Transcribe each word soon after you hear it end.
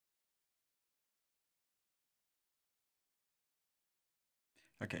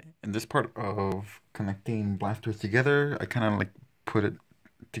Okay, in this part of connecting Blastoise together, I kind of like put it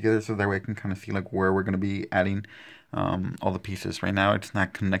together so that way I can kind of see like where we're going to be adding all the pieces. Right now it's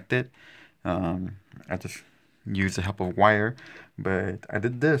not connected. I just use the help of wire, but I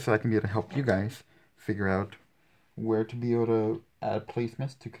did this so I can be able to help you guys figure out where to be able to add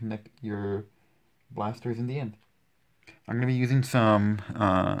placements to connect your Blastoise in the end. I'm going to be using some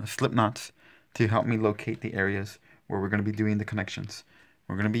slip knots to help me locate the areas where we're going to be doing the connections.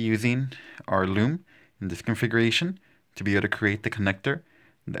 We're going to be using our loom in this configuration to be able to create the connector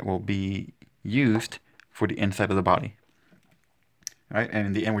that will be used for the inside of the body. All right, and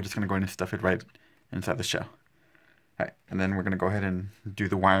in the end, we're just going to go ahead and stuff it right inside the shell. All right, and then we're going to go ahead and do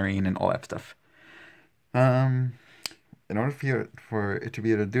the wiring and all that stuff. In order for it to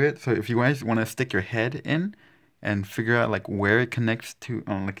be able to do it, so if you guys want to stick your head in and figure out like where it connects to,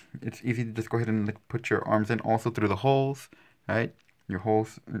 like it's easy to just go ahead and like put your arms in also through the holes, right?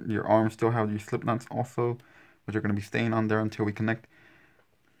 Your arms still have your slip knots also, which are going to be staying on there until we connect.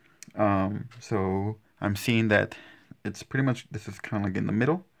 So I'm seeing that it's pretty much, this is kind of like in the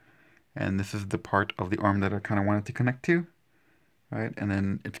middle, and this is the part of the arm that I kind of wanted to connect to, right? And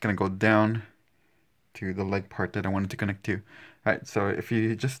then it's going to go down to the leg part that I wanted to connect to. Alright, so if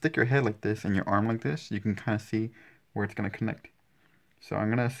you just stick your head like this and your arm like this, you can kind of see where it's going to connect. So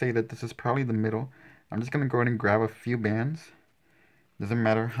I'm going to say that this is probably the middle. I'm just going to go ahead and grab a few bands. Doesn't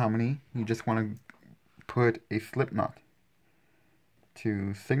matter how many, you just want to put a slip knot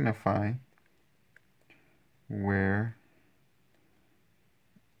to signify where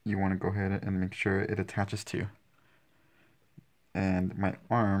you want to go ahead and make sure it attaches to. And my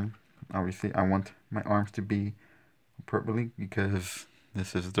arm, obviously I want my arms to be appropriately because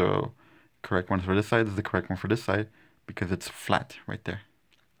this is the correct one for this side, this is the correct one for this side because it's flat right there.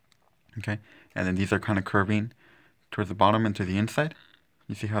 Okay, and then these are kind of curving towards the bottom and to the inside.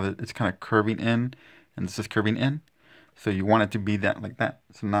 You see how it's kind of curving in and this is curving in. So you want it to be that like that.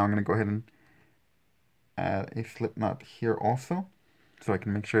 So now I'm going to go ahead and add a slip knot here also so I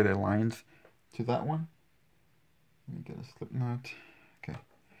can make sure it aligns to that one. Let me get a slip knot. Okay,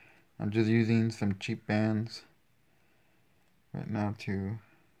 I'm just using some cheap bands right now to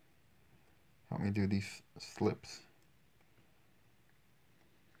help me do these slips.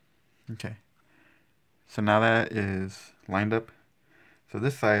 Okay, so now that is lined up. So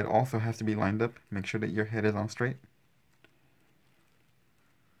this side also has to be lined up. Make sure that your head is on straight.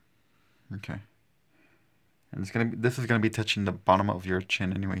 Okay, and this is gonna be touching the bottom of your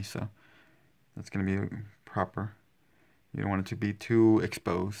chin anyway, so that's gonna be proper. You don't want it to be too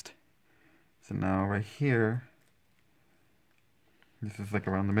exposed. So now right here, this is like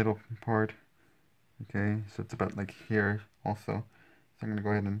around the middle part. Okay, so it's about like here also. So I'm gonna go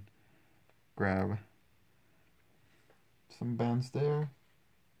ahead and grab some bands there,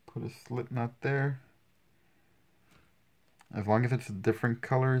 put a slip knot there. As long as it's different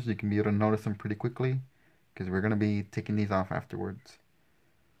colors, you can be able to notice them pretty quickly because we're gonna be taking these off afterwards.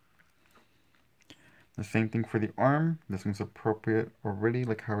 The same thing for the arm. This one's appropriate already,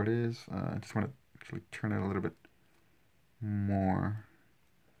 like how it is. I just want to actually turn it a little bit more.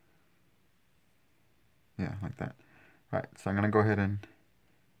 Yeah, like that. Alright, so I'm going to go ahead and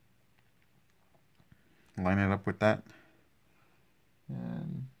line it up with that.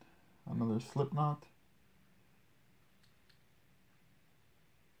 And another slip knot.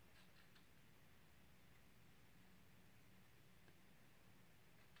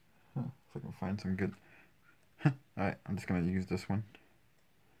 If I can find some good... Alright, I'm just going to use this one.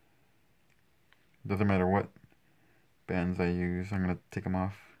 Doesn't matter what bands I use, I'm going to take them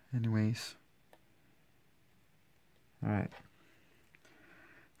off anyways. Alright.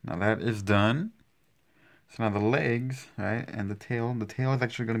 Now that is done. So now the legs, right, and the tail is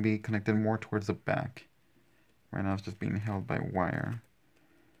actually going to be connected more towards the back. Right now it's just being held by wire.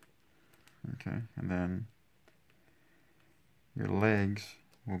 Okay, and then your legs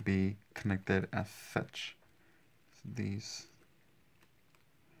will be connected as such. So these.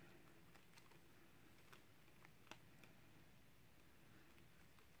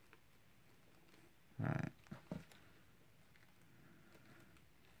 Alright.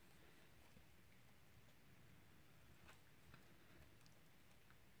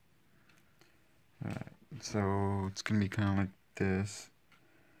 Alright, so it's going to be kind of like this.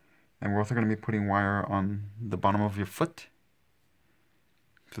 And we're also going to be putting wire on the bottom of your foot.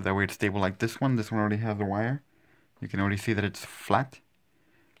 So that way it's stable like this one. This one already has the wire. You can already see that it's flat.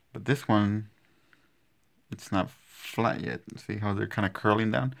 But this one, it's not flat yet. See how they're kind of curling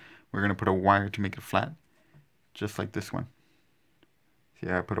down? We're going to put a wire to make it flat. Just like this one. See,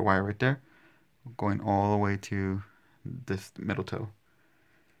 I put a wire right there. Going all the way to this middle toe.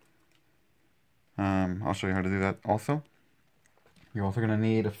 I'll show you how to do that also. You're also going to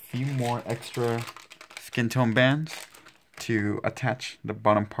need a few more extra skin tone bands to attach the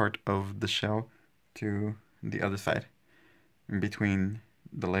bottom part of the shell to the other side, in between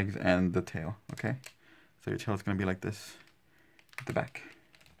the legs and the tail, okay? So your tail is going to be like this at the back.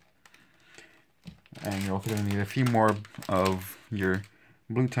 And you're also going to need a few more of your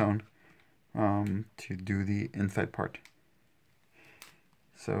blue tone to do the inside part.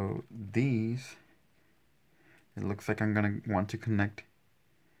 So these, it looks like I'm going to want to connect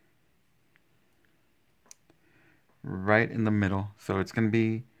right in the middle. So it's going to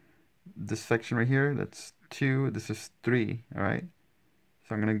be this section right here, that's 2, this is 3, alright?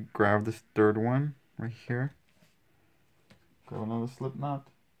 So I'm going to grab this third one right here, grab another slip knot.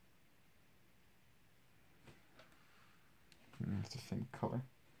 It's the same color.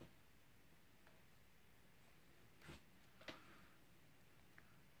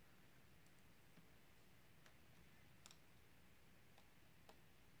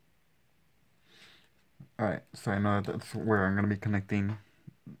 Alright, so I know that's where I'm going to be connecting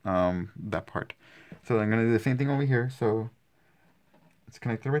that part. So I'm going to do the same thing over here. So it's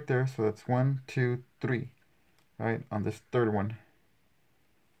connected right there. So that's 1, 2, 3. Alright, on this third one.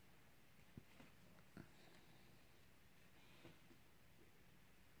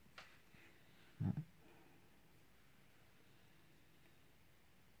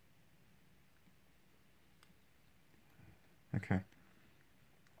 Okay.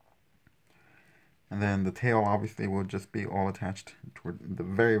 And then the tail obviously will just be all attached toward the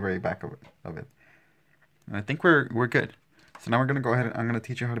very, very back of it. And I think we're good. So now we're gonna go ahead and I'm gonna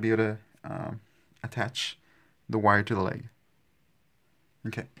teach you how to be able to attach the wire to the leg.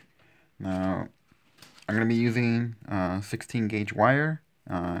 Okay. Now I'm gonna be using 16 gauge wire,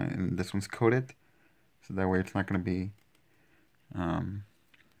 and this one's coated, so that way it's not gonna be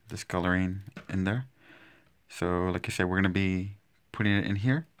discoloring in there. So like I said, we're gonna be putting it in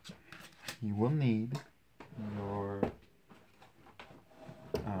here. You will need your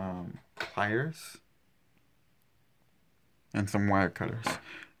pliers and some wire cutters.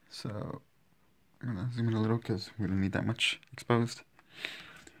 So I'm gonna zoom in a little because we don't need that much exposed.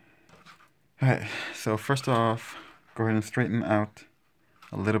 Alright, so first off, go ahead and straighten out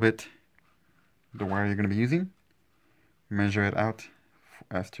a little bit the wire you're gonna be using. Measure it out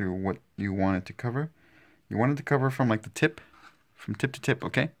as to what you want it to cover. You want it to cover from like the tip, from tip to tip,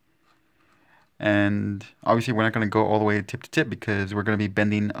 okay? And obviously we're not going to go all the way tip to tip because we're going to be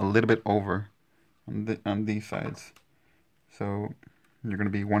bending a little bit over on these sides. So you're going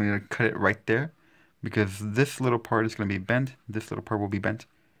to be wanting to cut it right there because this little part is going to be bent. This little part will be bent.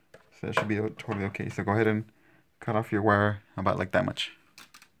 So that should be totally okay. So go ahead and cut off your wire about like that much.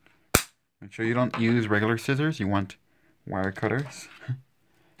 Make sure you don't use regular scissors. You want wire cutters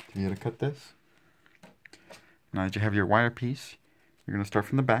to be able to cut this. Now that you have your wire piece, you're going to start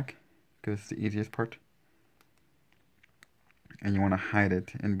from the back, because it's the easiest part, and you want to hide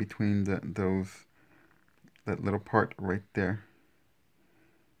it in between that little part right there.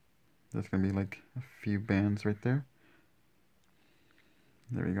 There's gonna be like a few bands right there.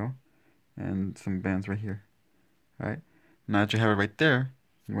 There we go, and some bands right here. All right, now that you have it right there,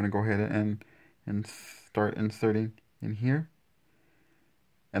 you want to go ahead and start inserting in here,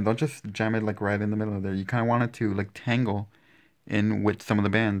 and don't just jam it like right in the middle of there. You kind of want it to like tangle in with some of the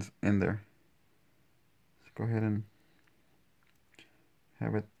bands in there. So go ahead and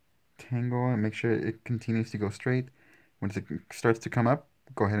have it tangle and make sure it continues to go straight. Once it starts to come up,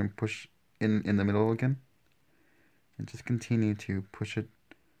 go ahead and push in the middle again, and just continue to push it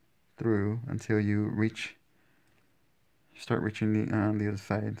through until you start reaching the other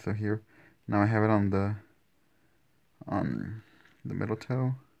side. So here, now I have it on the middle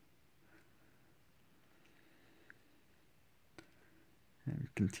toe. And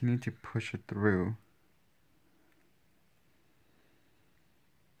continue to push it through.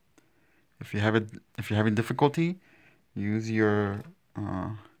 If you're having difficulty, use your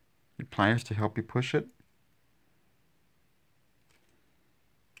pliers to help you push it.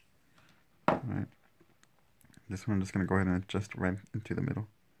 All right. This one I'm just gonna go ahead and adjust right into the middle.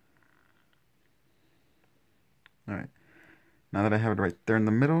 All right. Now that I have it right there in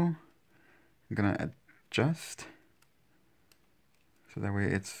the middle, I'm gonna adjust. So that way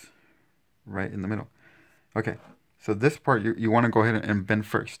it's right in the middle. Okay, so this part you want to go ahead and bend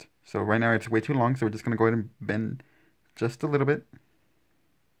first. So right now it's way too long, so we're just going to go ahead and bend just a little bit.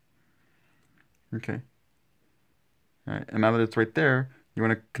 Okay. All right, and now that it's right there, you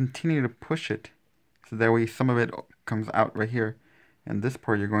want to continue to push it. So that way some of it comes out right here. And this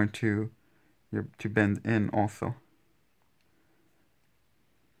part you're going to bend in also.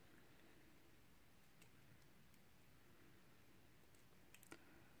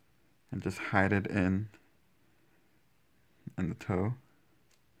 and just hide it in the toe.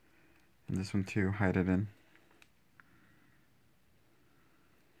 And this one too, hide it in.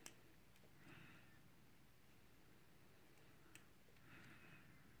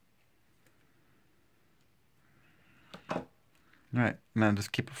 Alright, now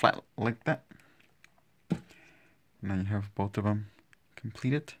just keep it flat like that. Now you have both of them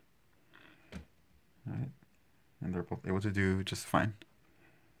completed. Alright, and they're both able to do just fine.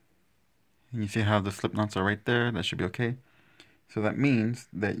 And you see how the slip knots are right there? That should be okay. So that means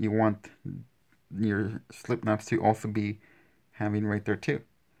that you want your slip knots to also be having right there too.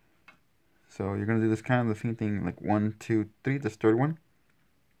 So you're going to do this kind of the same thing, like 1, 2, 3. This third one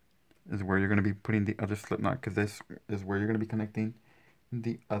is where you're going to be putting the other slip knot, because this is where you're going to be connecting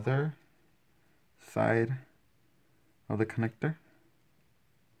the other side of the connector.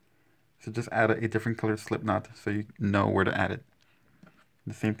 So just add a different colored slip knot so you know where to add it.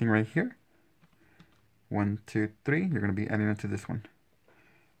 The same thing right here. 1, 2, 3. You're going to be adding it to this one.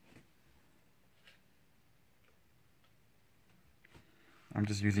 I'm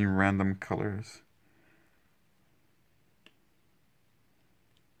just using random colors.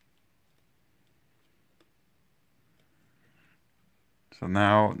 So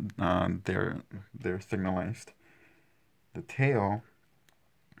now they're signalized. The tail,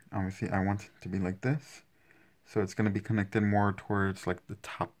 obviously I want it to be like this. So it's going to be connected more towards like the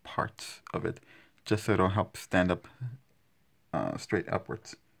top parts of it, just so it'll help stand up straight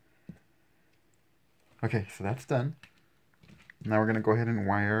upwards. Okay, so that's done. Now we're going to go ahead and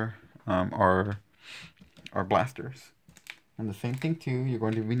wire our blasters. And the same thing too, you're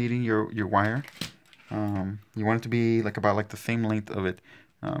going to be needing your wire. You want it to be like about like the same length of it.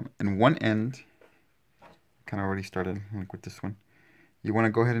 And one end, kind of already started like with this one. You want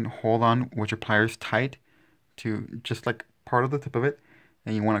to go ahead and hold on with your pliers tight to just like part of the tip of it,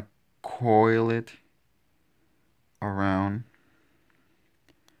 and you want to coil it around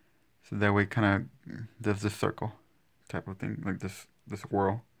so that way kind of does this circle type of thing, like this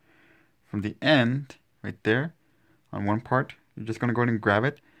whirl. From the end right there on one part, you're just going to go ahead and grab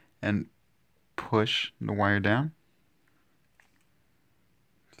it and push the wire down.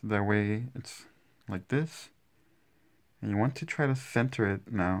 So that way it's like this. And you want to try to center it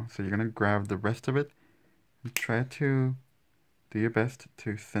now. So you're going to grab the rest of it and try to do your best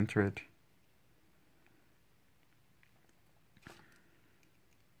to center it.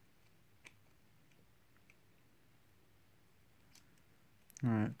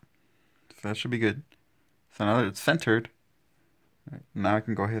 Alright, so that should be good. So now that it's centered, right, now I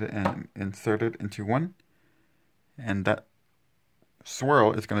can go ahead and insert it into one. And that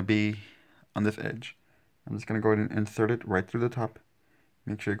swirl is going to be on this edge. I'm just going to go ahead and insert it right through the top.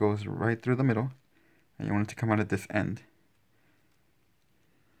 Make sure it goes right through the middle. And you want it to come out at this end.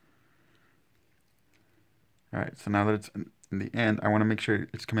 Alright, so now that it's in the end, I want to make sure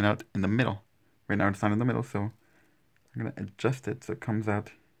it's coming out in the middle. Right now it's not in the middle, so I'm going to adjust it so it comes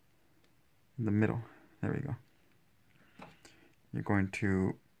out in the middle. There we go. You're going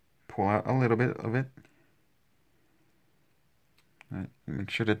to pull out a little bit of it. Right, make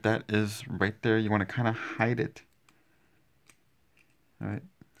sure that that is right there. You want to kind of hide it. Alright,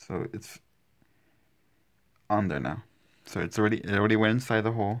 so it's on there now. So it already went inside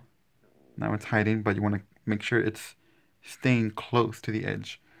the hole. Now it's hiding, but you want to make sure it's staying close to the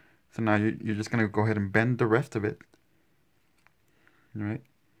edge. So now you're just going to go ahead and bend the rest of it. Alright,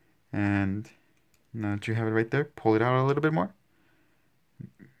 and now that you have it right there, pull it out a little bit more.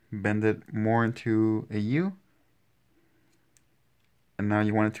 Bend it more into a U. And now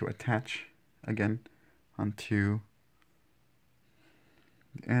you want it to attach again onto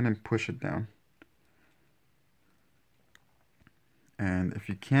the end and push it down. And if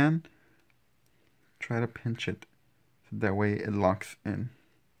you can, try to pinch it so that way it locks in.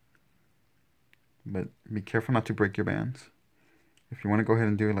 But be careful not to break your bands. If you want to go ahead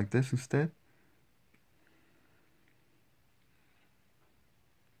and do it like this instead,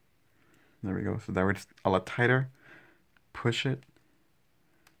 there we go. So that way it's a lot tighter. Push it.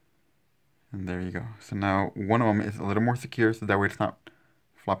 And there you go. So now one of them is a little more secure, so that way it's not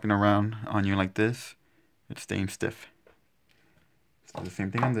flopping around on you like this. It's staying stiff. Let's do the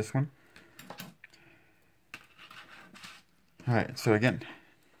same thing on this one. Alright, so again,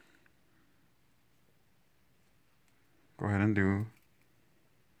 go ahead and do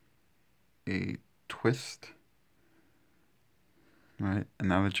a twist. Alright, and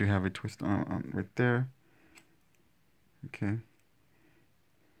now that you have a twist on right there, okay,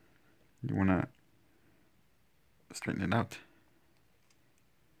 you want to straighten it out.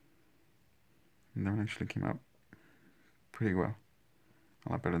 And that one actually came out pretty well.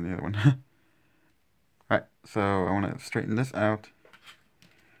 A lot better than the other one. Alright, so I want to straighten this out.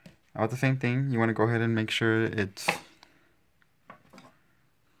 About the same thing, you want to go ahead and make sure it's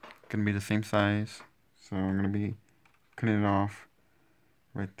going to be the same size. So I'm going to be cutting it off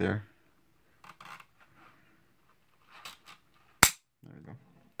right there. There we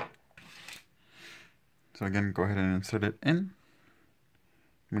go. So again, go ahead and insert it in.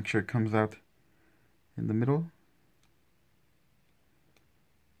 Make sure it comes out in the middle.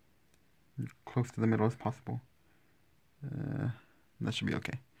 Close to the middle as possible. That should be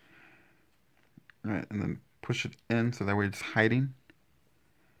okay. Alright, and then push it in so that way it's hiding.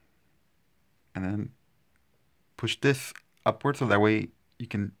 And then push this upward so that way you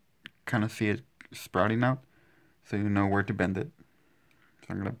can kind of see it sprouting out. So you know where to bend it. So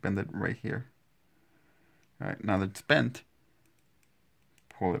I'm going to bend it right here. Alright, now that it's bent,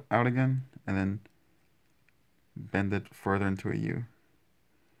 pull it out again and then bend it further into a U.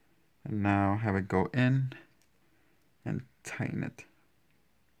 And now have it go in and tighten it.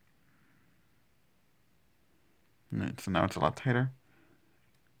 Alright, so now it's a lot tighter.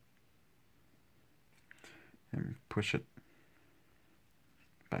 And push it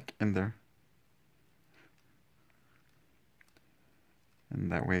back in there.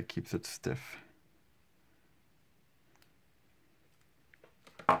 And that way it keeps it stiff.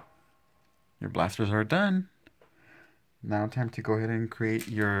 Your blasters are done. Now time to go ahead and create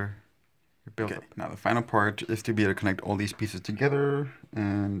your build. Okay, now the final part is to be able to connect all these pieces together.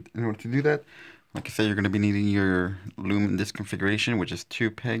 And in order to do that, like I said, you're going to be needing your loom in this configuration, which is 2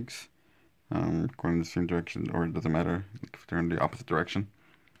 pegs. Going in the same direction, or it doesn't matter if they're in the opposite direction.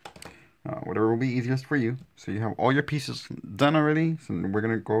 Whatever will be easiest for you. So you have all your pieces done already. So we're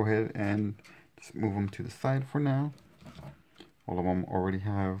going to go ahead and just move them to the side for now. All of them already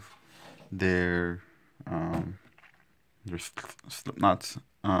have their slip knots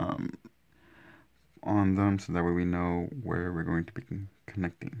on them, so that way we know where we're going to be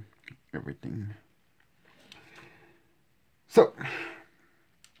connecting everything. So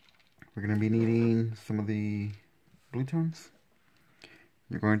we're going to be needing some of the blue tones.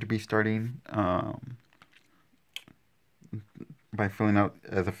 You're going to be starting by filling out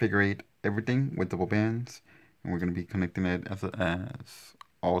as a figure 8 everything with double bands, and we're going to be connecting it as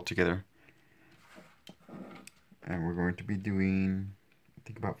all together. And we're going to be doing, I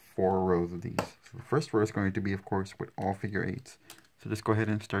think, about 4 rows of these. So the first row is going to be, of course, with all figure 8s. So just go ahead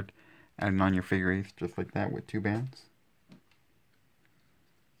and start adding on your figure 8s just like that with 2 bands.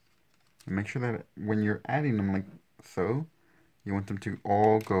 And make sure that when you're adding them like so, you want them to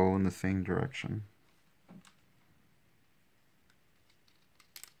all go in the same direction.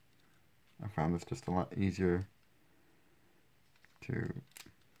 I found this just a lot easier to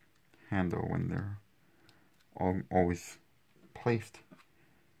handle when they're always placed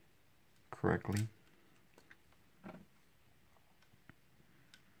correctly.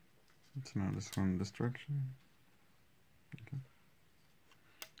 So now this one in this direction. Okay.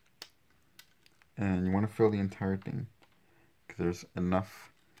 And you want to fill the entire thing because there's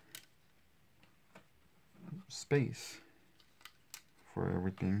enough space for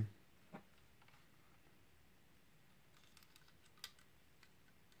everything.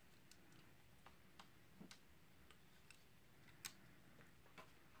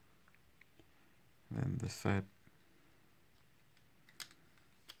 Then this side.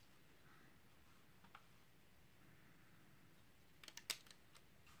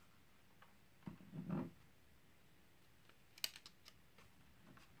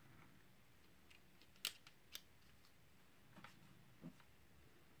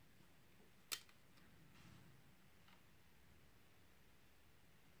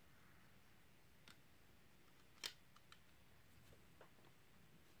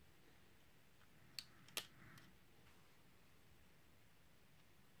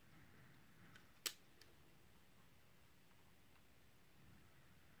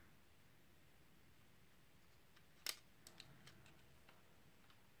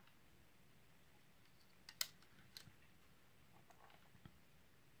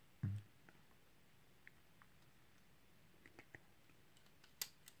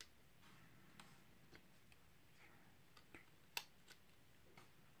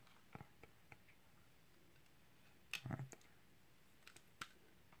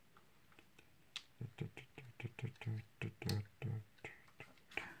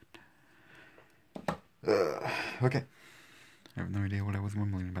 Okay. I have no idea what I was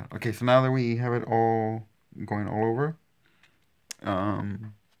mumbling about. Okay, so now that we have it all going all over, let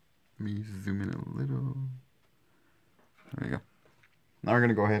me zoom in a little. There you go. Now we're going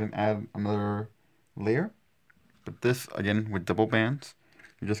to go ahead and add another layer. But this, again, with double bands.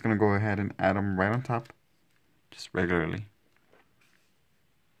 You're just going to go ahead and add them right on top, just regularly.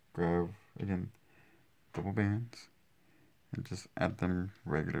 Grab, again, double bands, and just add them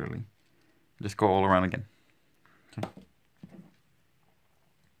regularly. Just go all around again. Okay.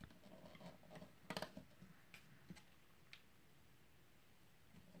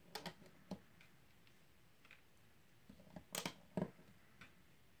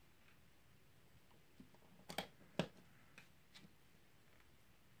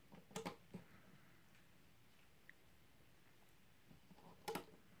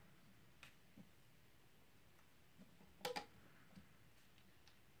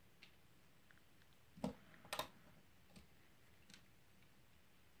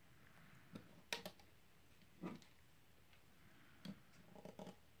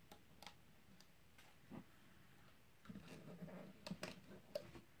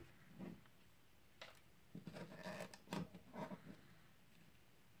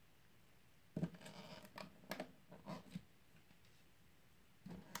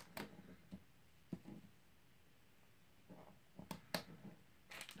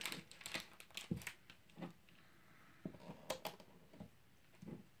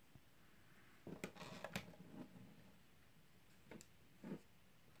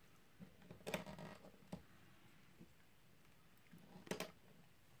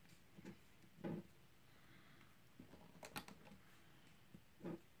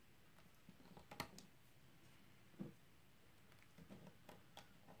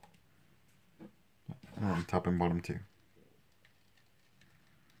 And top and bottom too.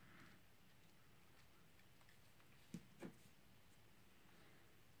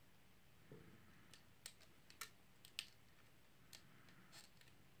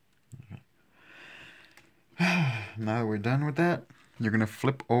 Now that we're done with that, you're gonna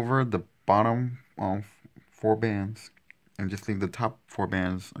flip over the bottom 4 bands and just leave the top 4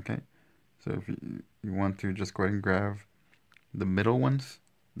 bands. Okay, so if you want to, just go ahead and grab the middle ones,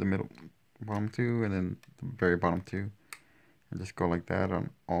 the middle bottom 2, and then the very bottom 2, and just go like that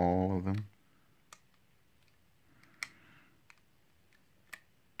on all of them.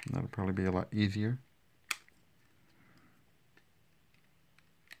 That'll probably be a lot easier.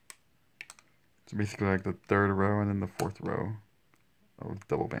 So basically like the 3rd row and then the 4th row of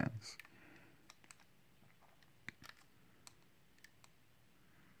double bands.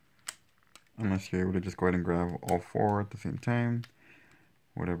 Unless you're able to just go ahead and grab all 4 at the same time,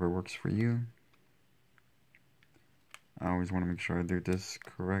 whatever works for you. I always want to make sure I do this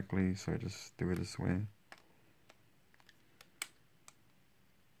correctly, so I just do it this way.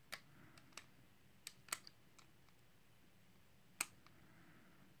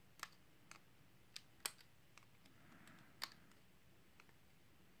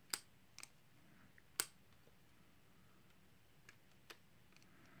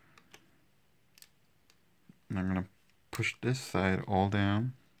 And I'm going to push this side all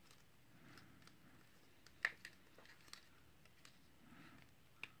down.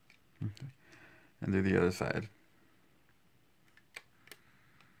 Okay. And do the other side.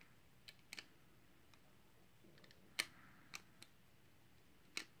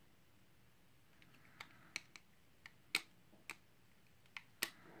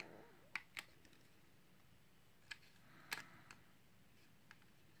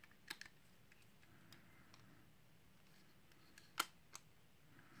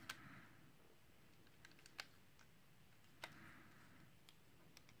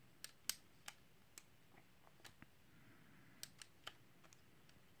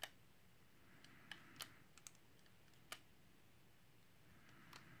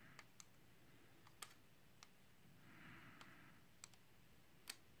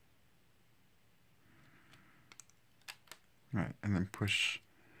 Right, and then push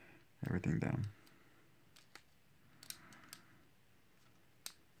everything down.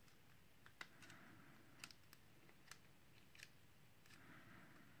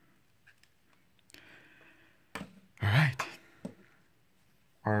 All right.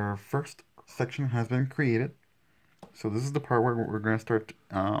 Our first section has been created. So this is the part where we're going to start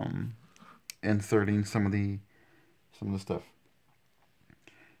inserting some of the stuff.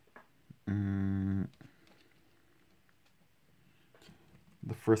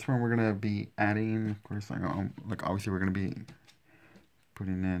 The first one we're gonna be adding, of course, like obviously we're gonna be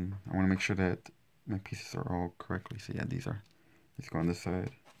putting in. I want to make sure that my pieces are all correctly. So yeah, these go on this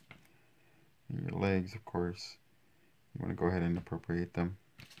side. And your legs, of course, you want to go ahead and appropriate them.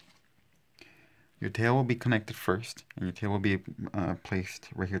 Your tail will be connected first, and your tail will be placed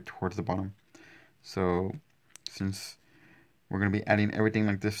right here towards the bottom. So since we're going to be adding everything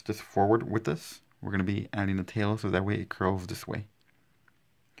like this just forward with us, we're going to be adding the tail so that way it curls this way.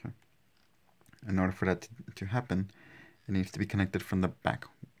 In order for that to happen, it needs to be connected from the back,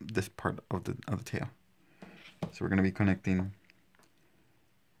 this part of the tail. So we're going to be connecting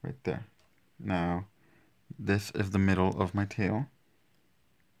right there. Now, this is the middle of my tail.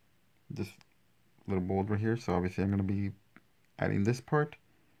 This little bold right here. So obviously I'm going to be adding this part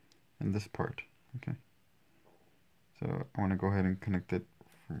and this part. Okay. So I want to go ahead and connect it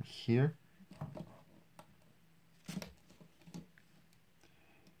from here.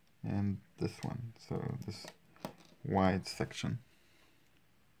 And this one. So this wide section.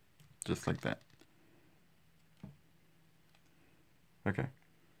 Just like that. Okay.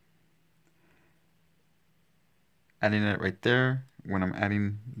 Adding it right there. When I'm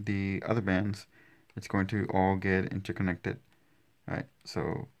adding the other bands, it's going to all get interconnected. Alright,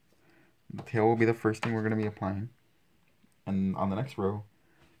 so the tail will be the first thing we're going to be applying. And on the next row,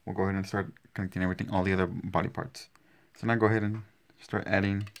 we'll go ahead and start connecting everything, all the other body parts. So now go ahead and start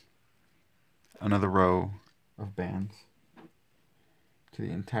adding another row of bands to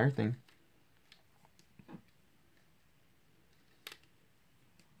the entire thing.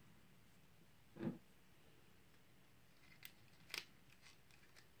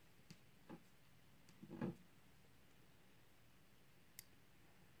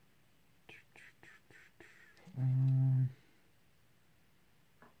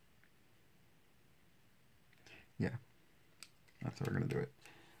 Yeah, that's how we're going to do it.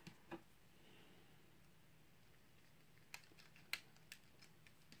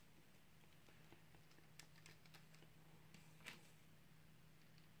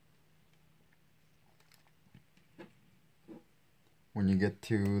 When you get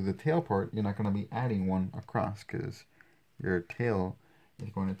to the tail part, you're not going to be adding one across because your tail is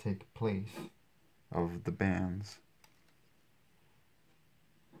going to take place of the bands.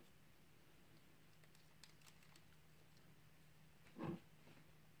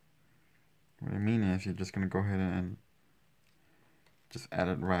 What I mean is you're just going to go ahead and just add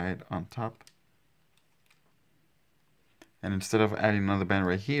it right on top. And instead of adding another band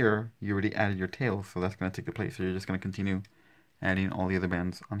right here, you already added your tail, so that's going to take the place. So you're just going to continue adding all the other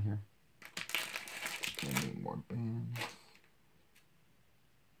bands on here. I need more bands.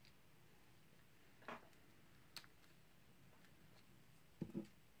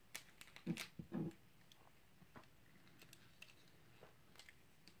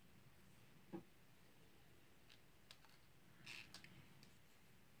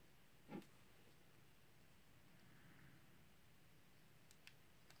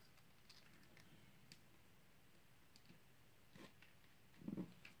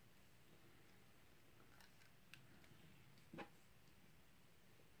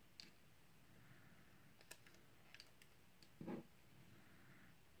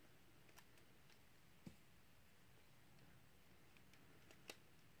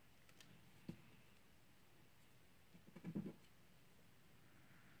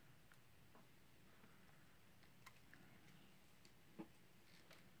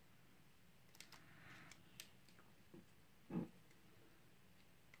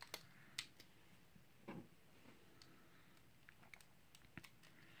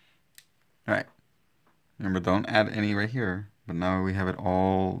 Alright, remember don't add any right here, but now we have it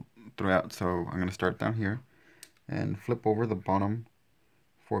all throughout. So I'm going to start down here and flip over the bottom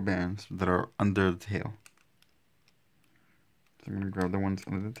 4 bands that are under the tail. So I'm going to grab the ones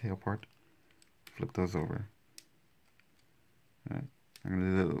under the tail part, flip those over. Alright, I'm going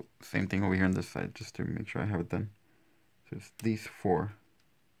to do the same thing over here on this side just to make sure I have it done. So it's these 4.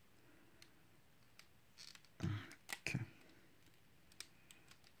 Okay.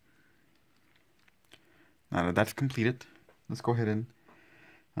 Now that that's completed, let's go ahead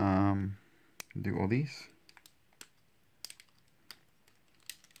and do all these.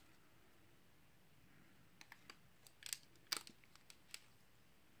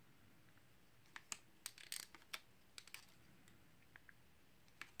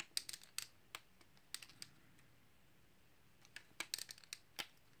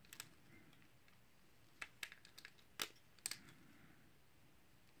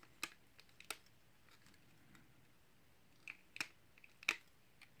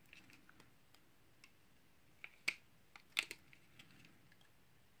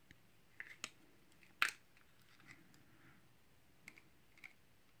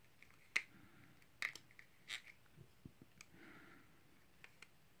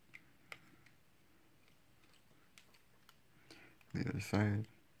 The other side.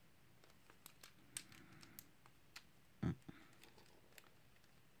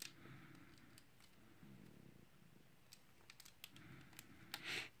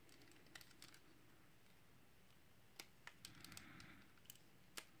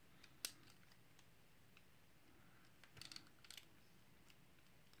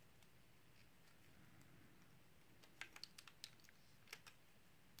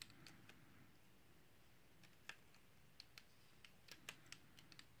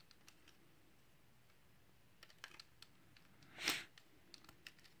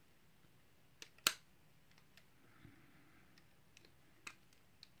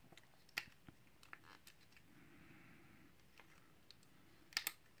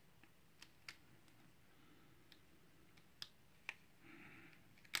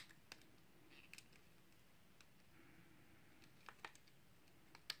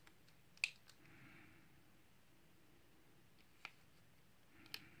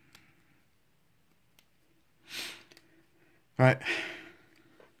 Alright,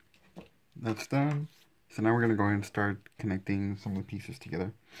 that's done. So now we're gonna go ahead and start connecting some of the pieces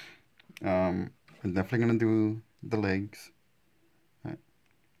together. I'm definitely gonna do the legs. Right.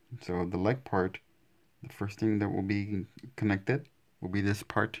 So the leg part, the first thing that will be connected will be this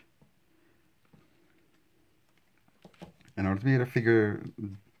part. In order to be able to figure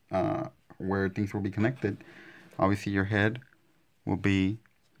where things will be connected, obviously your head will be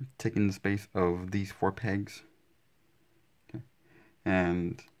taking the space of these 4 pegs. Okay.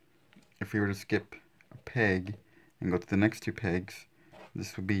 And if we were to skip a peg and go to the next 2 pegs,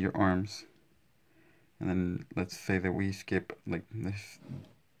 this would be your arms. And then let's say that we skip like this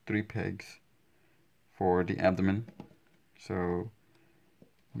 3 pegs for the abdomen. So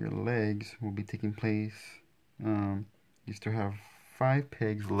your legs will be taking place. You still have 5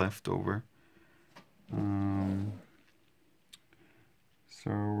 pegs left over. So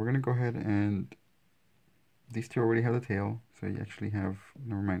we're gonna go ahead and these 2 already have the tail, so you actually have,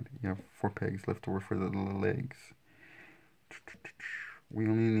 never mind, you have 4 pegs left over for the legs. We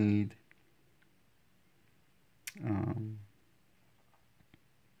only need I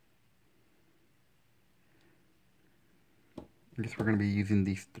guess we're gonna be using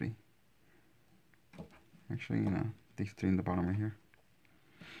these 3. Actually, these 3 in the bottom right here.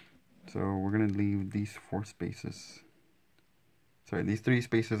 So we're gonna leave these 4 spaces. Sorry, these 3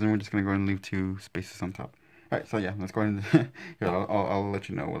 spaces, and we're just gonna go ahead and leave 2 spaces on top. All right, so yeah, let's go ahead and here, I'll let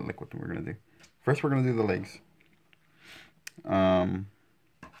you know what we're gonna do. First, we're gonna do the legs.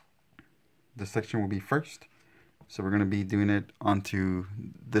 This section will be first, so we're gonna be doing it onto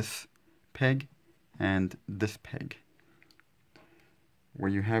this peg and this peg. Where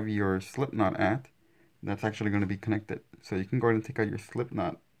you have your slip knot at, that's actually going to be connected. So you can go ahead and take out your slip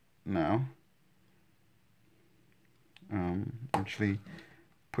knot now. Actually,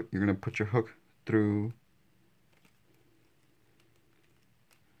 you're going to put your hook through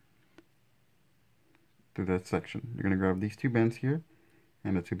that section. You're going to grab these 2 bands here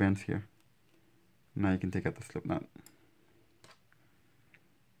and the 2 bands here. Now you can take out the slip knot.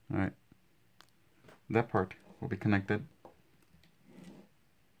 Alright, that part will be connected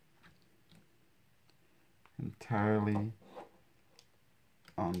entirely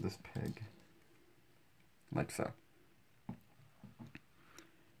on this peg, like so.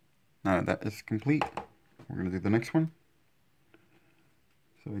 Now that is complete, we're going to do the next one.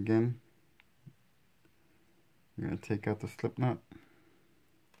 So again, you're going to take out the slip knot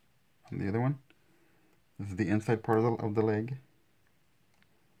on the other one. This is the inside part of the leg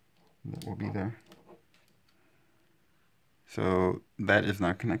that will be there. So that is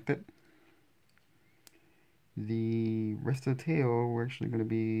not connected. The rest of the tail, we're actually going to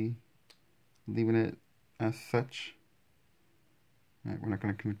be leaving it as such. Right, we're not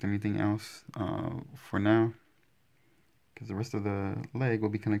going to connect anything else for now, because the rest of the leg will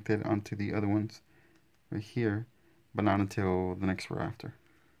be connected onto the other ones right here, but not until the next row after.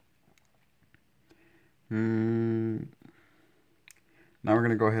 Now we're going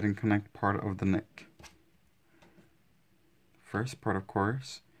to go ahead and connect part of the neck. First part, of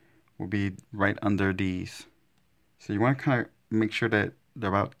course, will be right under these. So you want to kind of make sure that they're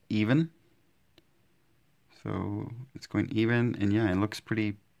about even. So it's going even, and yeah, it looks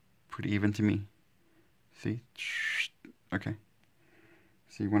pretty even to me. See? Okay.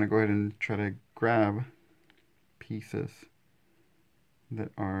 So you want to go ahead and try to grab pieces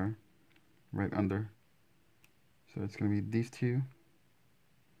that are right under. So it's going to be these 2.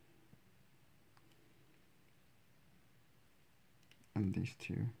 And these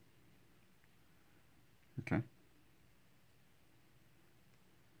 2. Okay.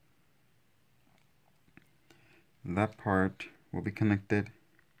 That part will be connected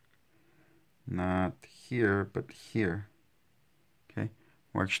not here, but here. Okay.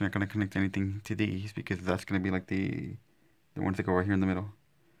 We're actually not going to connect anything to these because that's going to be like the ones that go right here in the middle.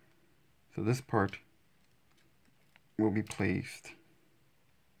 So this part will be placed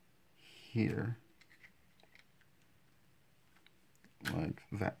here, like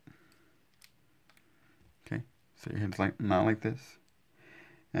that. Okay, so your head's like not like this.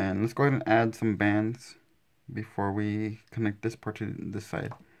 And let's go ahead and add some bands before we connect this part to this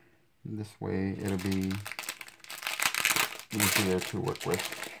side. This way it'll be easier to work with.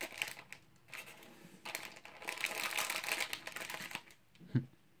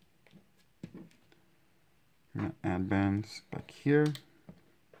 I'm going to add bands back here.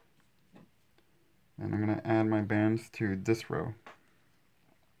 And I'm going to add my bands to this row.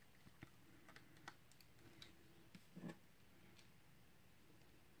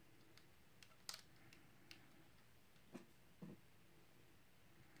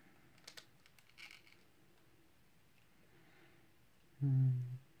 Yeah.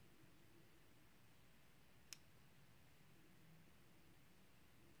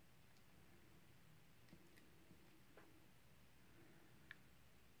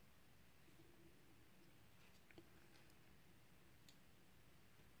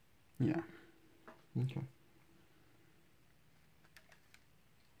 Okay.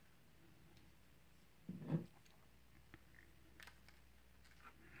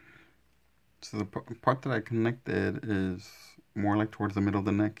 So the part that I connected is more like towards the middle of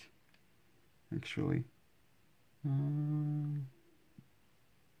the neck, actually. I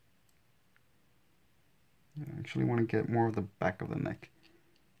actually want to get more of the back of the neck.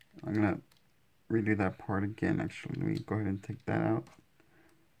 I'm gonna redo that part again. Actually, let me go ahead and take that out.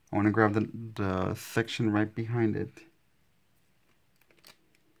 I want to grab the section right behind it.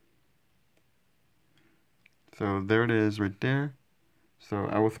 So there it is right there. So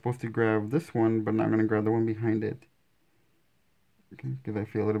I was supposed to grab this one, but now I'm going to grab the one behind it. Okay, because I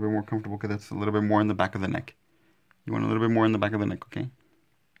feel a little bit more comfortable because it's a little bit more in the back of the neck. You want a little bit more in the back of the neck, okay?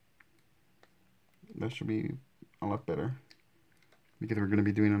 That should be a lot better because we're going to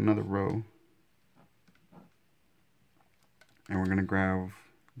be doing another row. And we're going to grab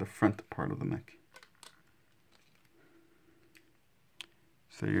the front part of the neck.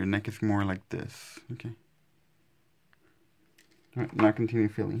 So your neck is more like this, okay? All right, now continue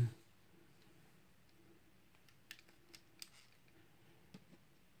filling.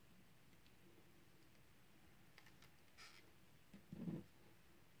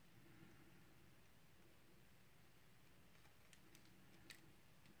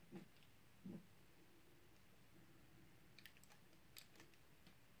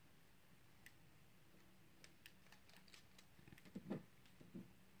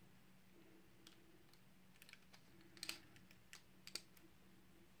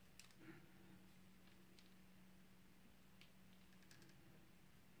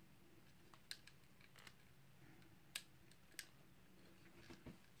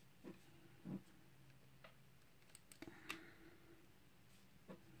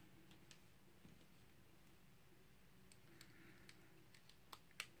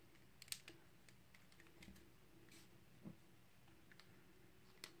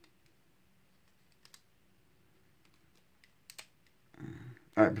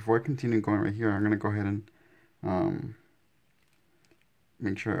 Alright, before I continue going right here, I'm going to go ahead and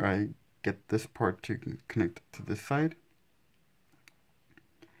make sure I get this part to connect to this side.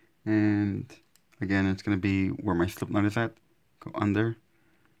 And again, it's going to be where my slip knot is at. Go under.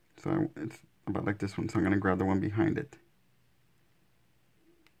 So it's about like this one, so I'm going to grab the one behind it.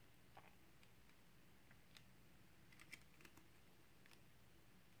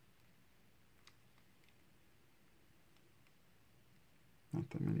 Not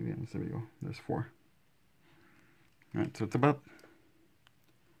that many bands, there we go. There's 4. Alright, so it's about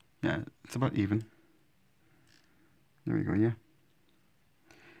even. There we go, yeah.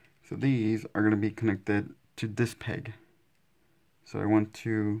 So these are going to be connected to this peg. So I want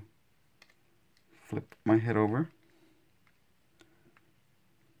to flip my head over.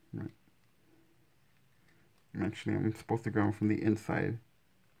 Right. And actually, I'm supposed to grab from the inside.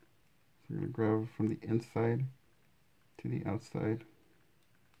 So I'm going to grab from the inside to the outside.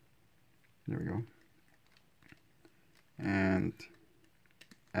 There we go. And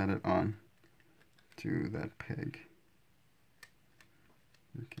add it on to that peg.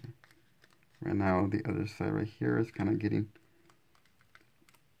 Okay. Right now, the other side right here is kind of getting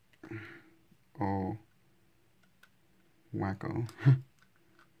wacko.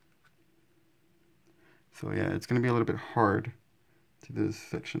 So yeah, it's going to be a little bit hard to do this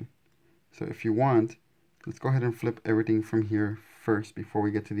section. So if you want, let's go ahead and flip everything from here first before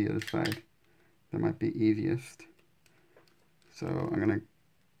we get to the other side. That might be easiest. So I'm going to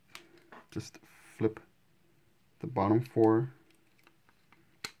just flip the bottom 4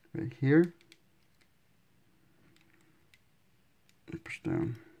 right here. And push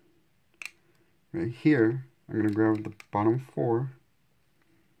down. Right here, I'm going to grab the bottom 4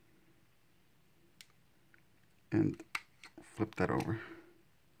 and flip that over.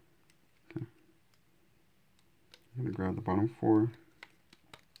 Okay. I'm going to grab the bottom 4,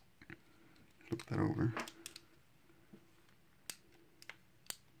 flip that over,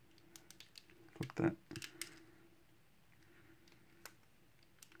 flip that.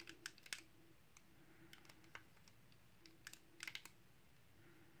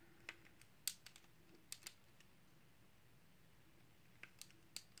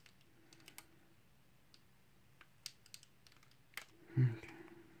 Okay.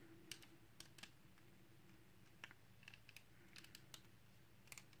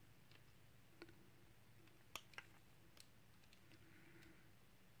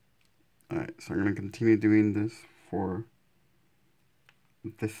 Alright, so I'm going to continue doing this for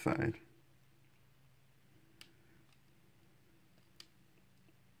this side.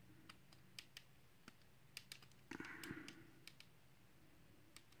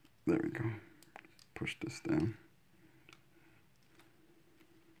 There we go. Push this down.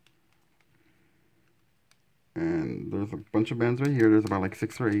 And there's a bunch of bands right here. There's about like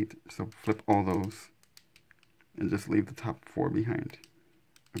 6 or 8. So flip all those. And just leave the top 4 behind.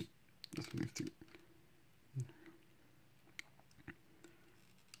 Just leave 2.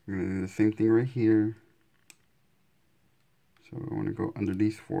 I'm going to do the same thing right here. So I want to go under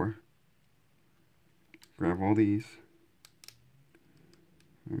these 4. Grab all these.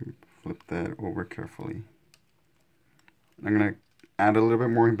 And flip that over carefully. I'm going to add a little bit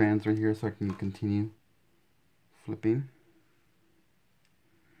more bands right here so I can continue flipping.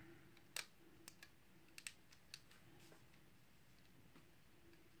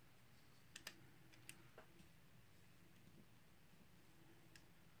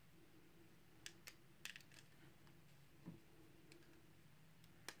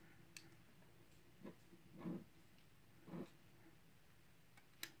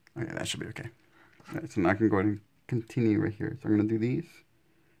 Okay, that should be okay. Alright, so now I can go ahead and continue right here. So I'm going to do these.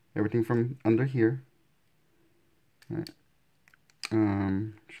 Everything from under here. Alright.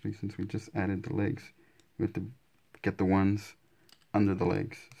 Actually, since we just added the legs, we have to get the ones under the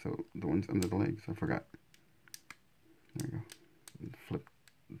legs. So the ones under the legs, I forgot. There we go. Flip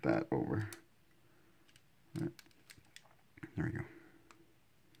that over. Alright. There we go.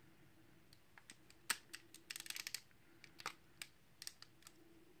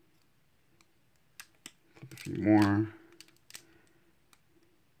 Flip a few more.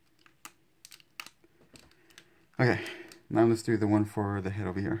 Okay, now let's do the one for the head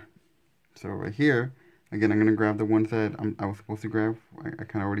over here. So right here, again, I'm going to grab the ones that I was supposed to grab. I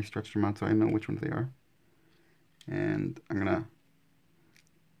kind of already stretched them out so I know which ones they are. And I'm going to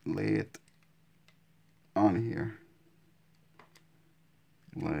lay it on here.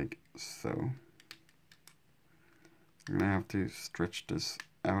 Like so. I'm going to have to stretch this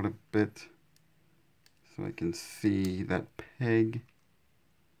out a bit so I can see that peg.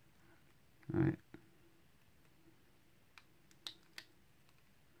 Alright.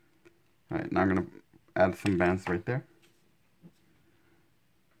 Alright, now I'm going to add some bands right there.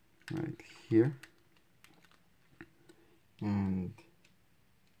 Right here. And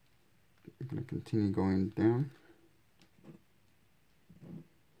I'm going to continue going down.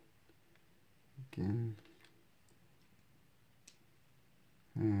 Again.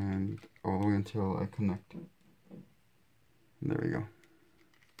 And all the way until I connect. There we go.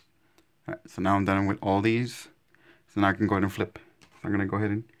 Alright, so now I'm done with all these. So now I can go ahead and flip. So I'm going to go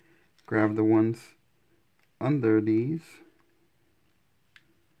ahead and grab the ones under these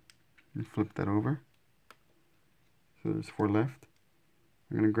and flip that over. So there's 4 left.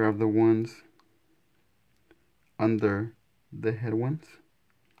 I'm going to grab the ones under the head ones.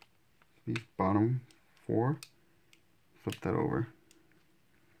 These bottom 4. Flip that over.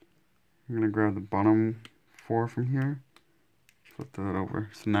 I'm going to grab the bottom 4 from here. Flip that over.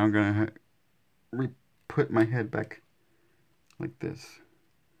 So now I'm going to put my head back like this.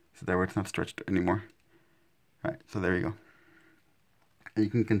 So that way it's not stretched anymore. Alright, so there you go. And you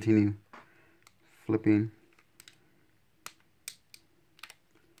can continue flipping.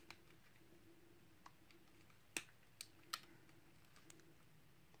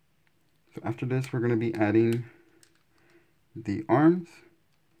 So after this, we're going to be adding the arms.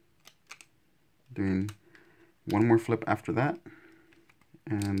 Doing one more flip after that.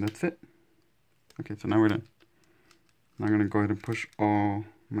 And that's it. Okay, so now we're done. Now I'm going to go ahead and push all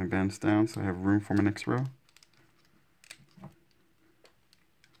my bands down so I have room for my next row.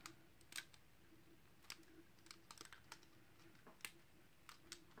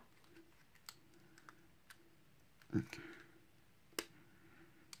 Okay.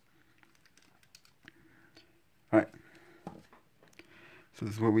 Alright. So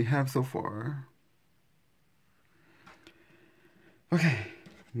this is what we have so far. Okay,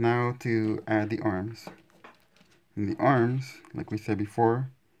 now to add the arms. And the arms, like we said before,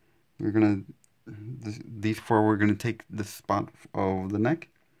 we're gonna these 4 we're gonna take the spot of the neck.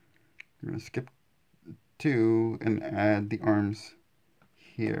 We're gonna skip 2 and add the arms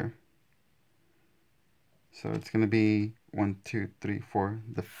here. So it's gonna be 1, 2, 3, 4,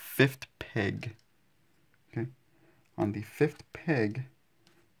 the 5th peg. Okay, on the 5th peg,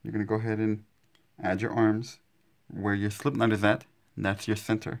 you're gonna go ahead and add your arms where your slip knot is at. And that's your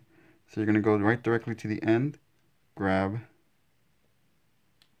center. So you're gonna go right directly to the end. Grab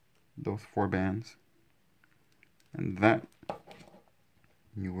those 4 bands, and that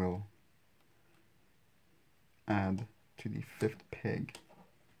you will add to the 5th peg.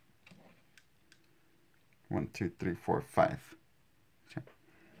 1, 2, 3, 4, 5. Okay.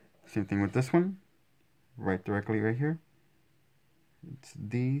 Same thing with this one. Right directly right here. It's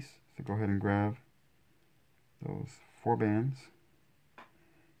these. So go ahead and grab those 4 bands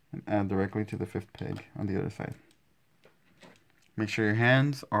and add directly to the 5th peg on the other side. Make sure your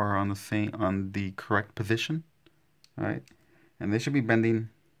hands are on the correct position. Alright. And they should be bending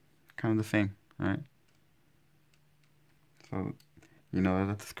kind of the same. Alright. So you know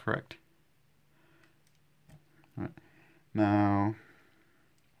that that's correct. Alright. Now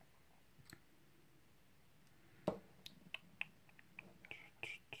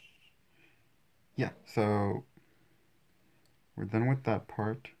yeah, so we're done with that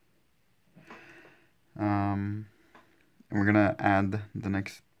part. And we're gonna add the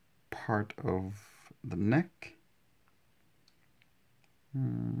next part of the neck.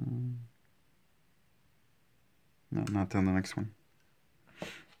 No, not done the next one.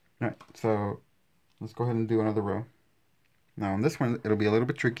 Alright, so let's go ahead and do another row. Now on this one, it'll be a little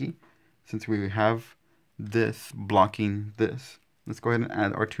bit tricky since we have this blocking this. Let's go ahead and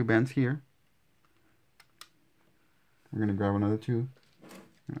add our 2 bands here. We're gonna grab another 2.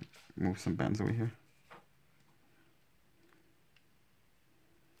 Move some bands over here.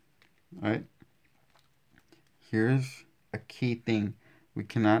 Alright. Here's a key thing. We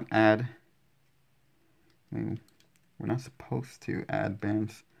cannot add, we're not supposed to add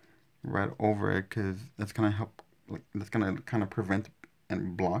bands right over it because that's gonna help, that's gonna kind of prevent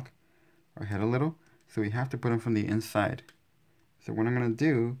and block our head a little. So we have to put them from the inside. So what I'm gonna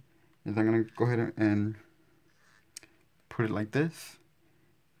do is I'm gonna go ahead and put it like this.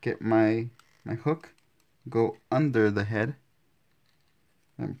 Get my hook, go under the head,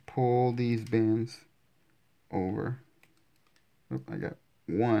 and pull these bands over. Oop, I got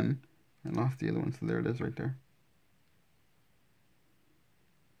one and lost the other one, so there it is right there.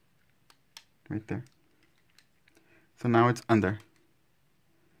 Right there. So now it's under.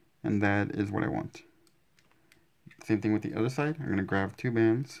 And that is what I want. Same thing with the other side. I'm going to grab 2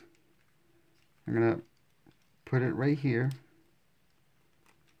 bands. I'm going to put it right here.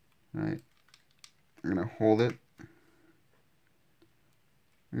 Right. I'm going to hold it.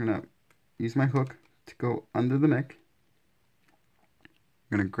 I'm going to use my hook to go under the neck.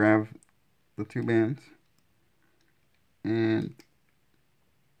 I'm going to grab the 2 bands and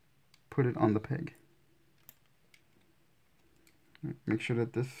put it on the peg. Make sure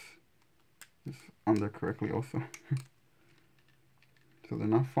that this is on there correctly also. So they're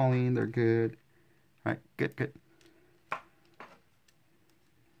not falling, they're good. Alright, good, good.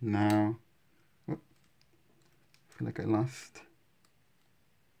 Now, I feel like I lost.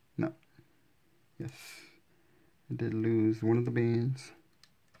 No. Yes. I did lose one of the bands.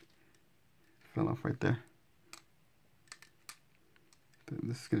 Fell off right there.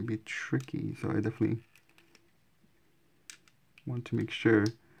 This is going to be tricky, so I definitely want to make sure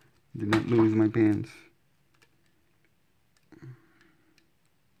I do not lose my bands.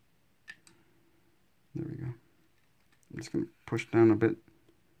 There we go. I'm just going to push down a bit.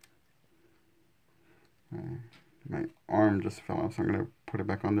 My arm just fell off, so I'm going to put it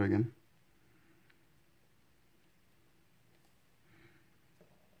back on there again.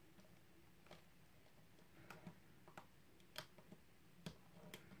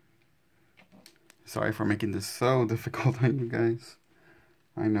 Sorry for making this so difficult on you guys.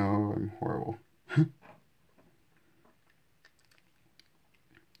 I know I'm horrible.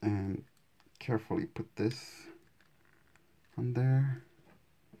 And carefully put this on there.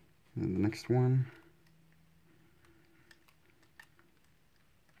 And then the next one.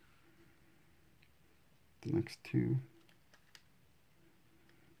 The next 2.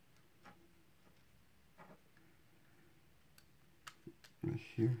 Right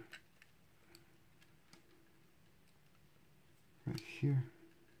here. Right here.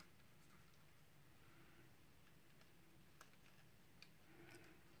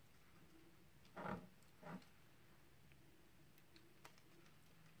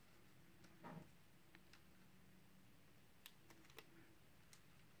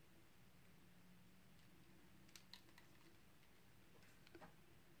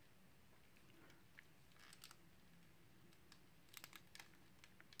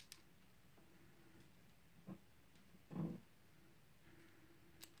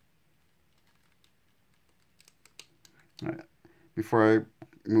 Alright, before I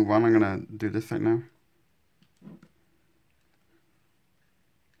move on, I'm going to do this right now.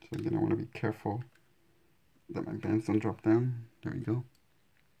 So again, I want to be careful that my bands don't drop down. There we go.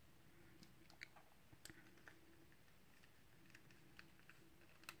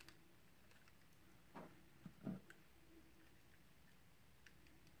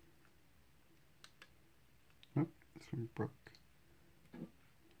 one broke.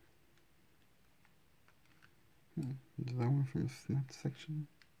 Is that one from the snap section?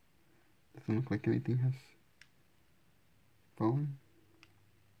 Doesn't look like anything has fallen.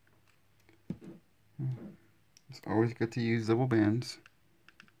 It's always good to use double bands.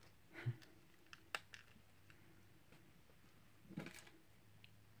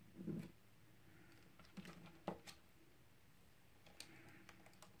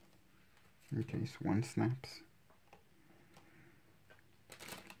 In case one snaps,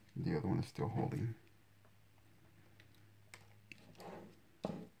 the other one is still holding.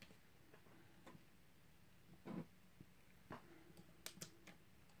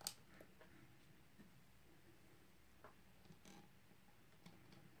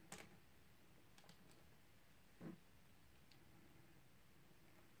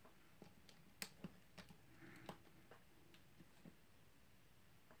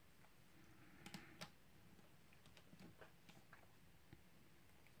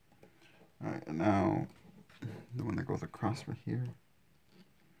 Alright, and now the one that goes across right here.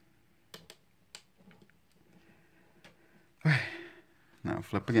 Alright, now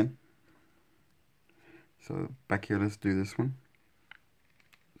flip again. So back here, let's do this one.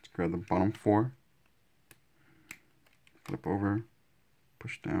 Let's grab the bottom 4, flip over,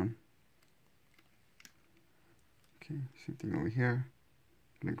 push down. Okay, same thing over here.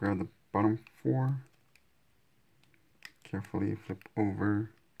 I'm gonna grab the bottom 4, carefully flip over,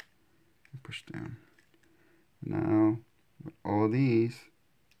 and push down. Now, with all of these,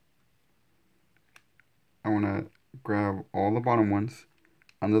 I want to grab all the bottom ones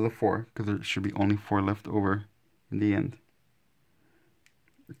under the 4, because there should be only 4 left over in the end.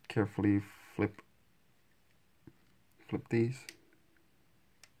 Carefully flip these.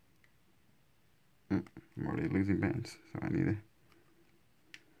 I'm already losing bands, so I need to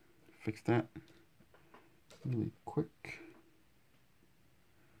fix that really quick.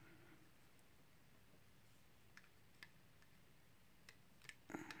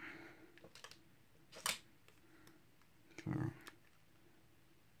 So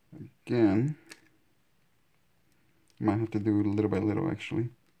again, might have to do it little by little actually. So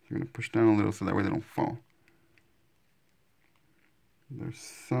I'm going to push down a little so that way they don't fall. There's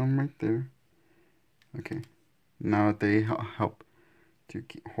some right there. Okay, now that they help to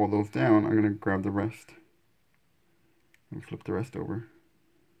hold those down, I'm going to grab the rest and flip the rest over.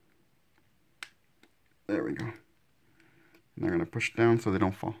 There we go. And I'm going to push down so they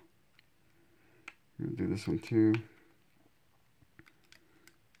don't fall. I'm going to do this one too.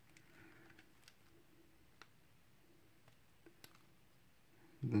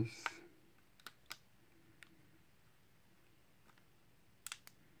 This.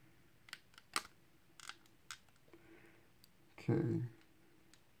 Okay.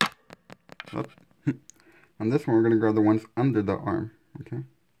 Oops. On this one, we're going to grab the ones under the arm. Okay.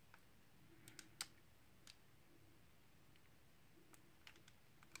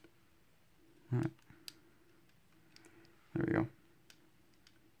 Alright. There we go.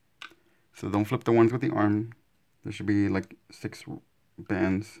 So don't flip the ones with the arm. There should be like 6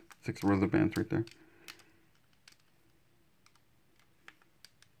 bands, 6 rows of bands right there.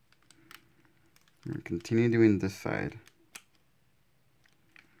 I'm going to continue doing this side.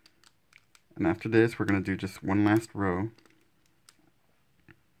 And after this, we're going to do just one last row.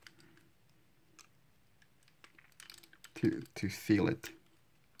 To seal it.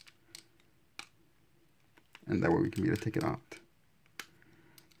 And that way we can be able to take it out.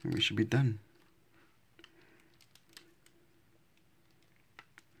 And we should be done.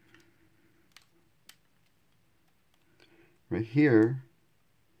 Right here,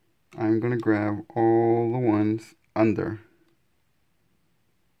 I'm going to grab all the ones under.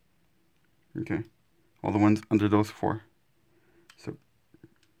 Okay, all the ones under those 4. So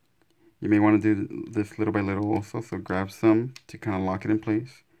you may want to do this little by little also. So grab some to kind of lock it in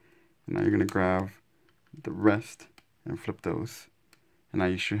place. And now you're going to grab the rest and flip those. And now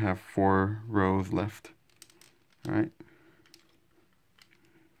you should have 4 rows left. All right.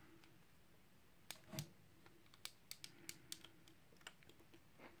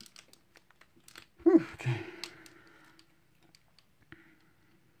 Whew, okay.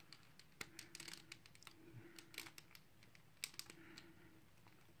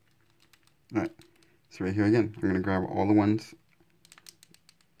 All right. So right here again, I'm going to grab all the ones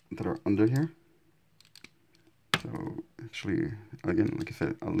that are under here. So actually, again, like I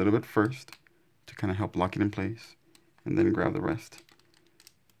said, a little bit first to kind of help lock it in place, and then grab the rest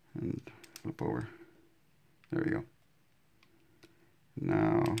and flip over. There we go.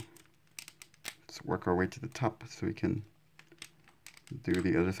 Now let's work our way to the top so we can do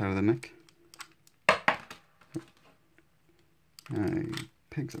the other side of the neck. My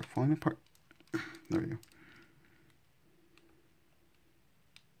pigs are falling apart. There we go.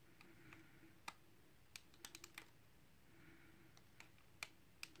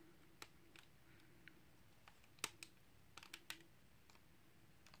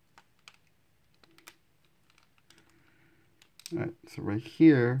 Alright, so right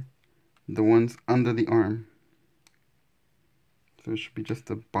here, the ones under the arm. So it should be just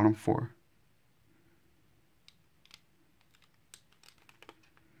the bottom 4.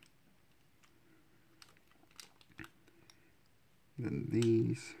 Then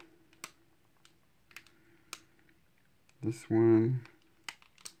these. This one.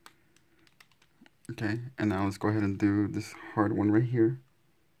 Okay, and now let's go ahead and do this hard one right here.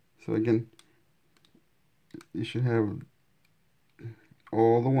 So again, you should have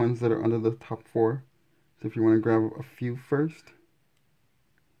all the ones that are under the top 4. So if you want to grab a few first,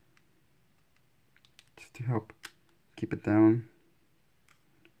 just to help keep it down,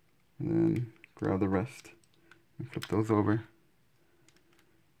 and then grab the rest and flip those over.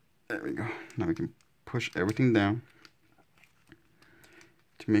 There we go. Now we can push everything down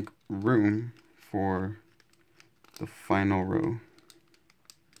to make room for the final row.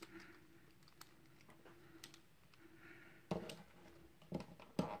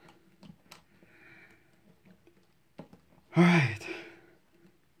 Alright.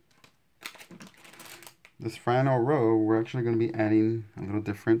 This final row, we're actually going to be adding a little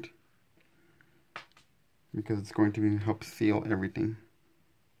different because it's going to help seal everything.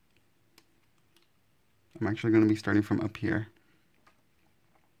 I'm actually going to be starting from up here.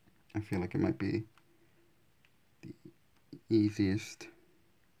 I feel like it might be the easiest.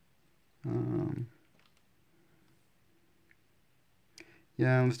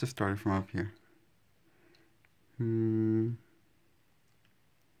 Yeah, let's just start it from up here.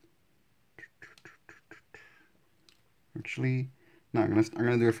 Actually, no, I'm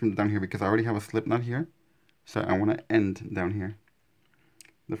gonna do it from down here because I already have a slip knot here, so I want to end down here.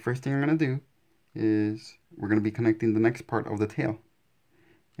 The first thing I'm gonna do is we're gonna be connecting the next part of the tail,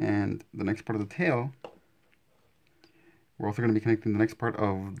 and the next part of the tail, we're also gonna be connecting the next part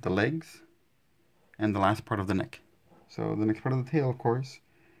of the legs and the last part of the neck. So the next part of the tail, of course,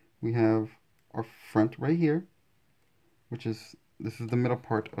 we have our front right here, which is, this is the middle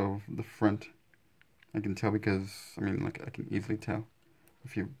part of the front. I can tell because, I mean, like, I can easily tell.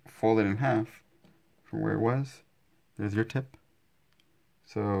 If you fold it in half from where it was, there's your tip.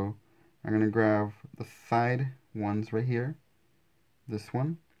 So I'm going to grab the side ones right here, this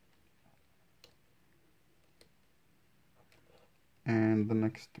one, and the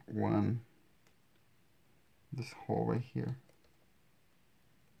next one, this hole right here.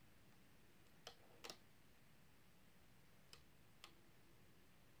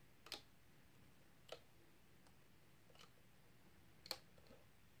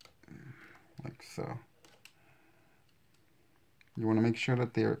 Like so. You want to make sure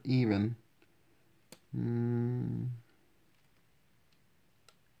that they are even.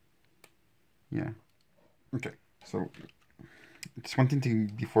 Yeah. Okay. So just one thing to,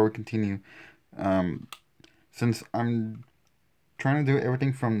 before we continue, since I'm trying to do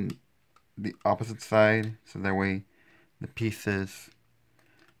everything from the opposite side, so that way the pieces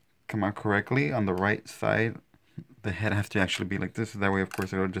come out correctly on the right side, the head has to actually be like this, so that way, of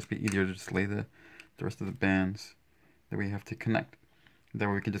course, it'll just be easier to just lay the rest of the bands that we have to connect. That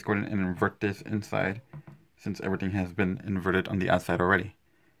way we can just go ahead and invert this inside, since everything has been inverted on the outside already.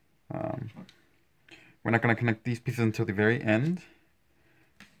 We're not going to connect these pieces until the very end,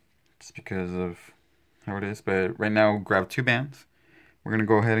 just because of how it is, but right now, grab 2 bands. We're going to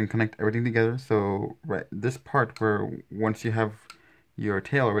go ahead and connect everything together. So right, this part where once you have your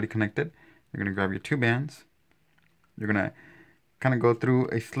tail already connected, you're going to grab your 2 bands. You're going to kind of go through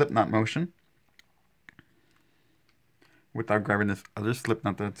a slip knot motion without grabbing this other slip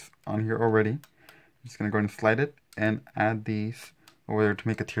knot that's on here already. I'm just going to go ahead and slide it and add these over there to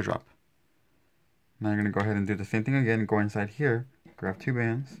make a teardrop. Now you're going to go ahead and do the same thing again. Go inside here, grab 2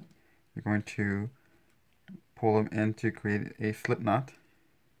 bands. You're going to pull them in to create a slip knot.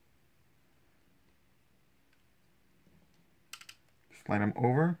 Slide them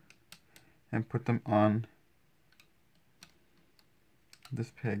over and put them on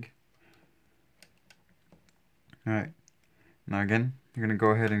this peg. Alright, now again, you're going to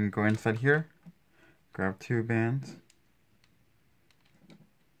go ahead and go inside here, grab 2 bands,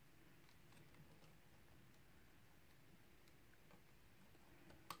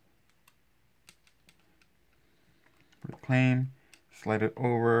 reclaim, slide it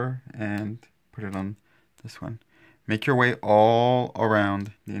over, and put it on this one. Make your way all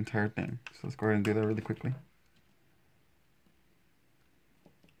around the entire thing. So let's go ahead and do that really quickly.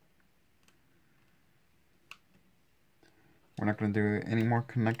 We're not going to do any more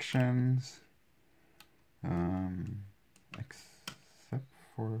connections, except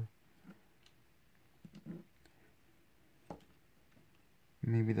for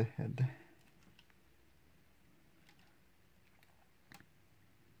maybe the head.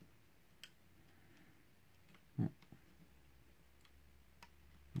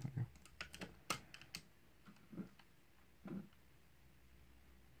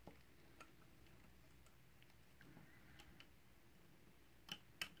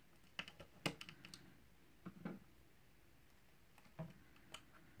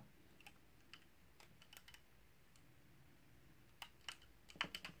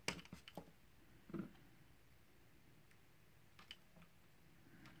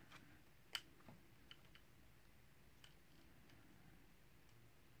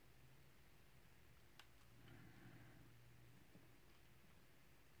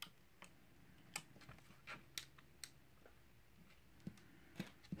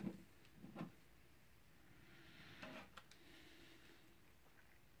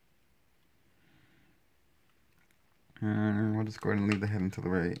 And we'll just go ahead and leave the head until the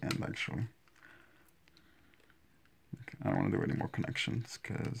very end, actually. Okay, I don't want to do any more connections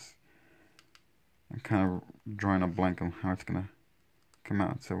because I'm kind of drawing a blank on how it's going to come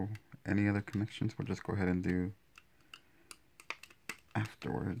out. So any other connections, we'll just go ahead and do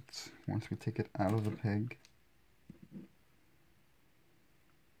afterwards, once we take it out of the peg.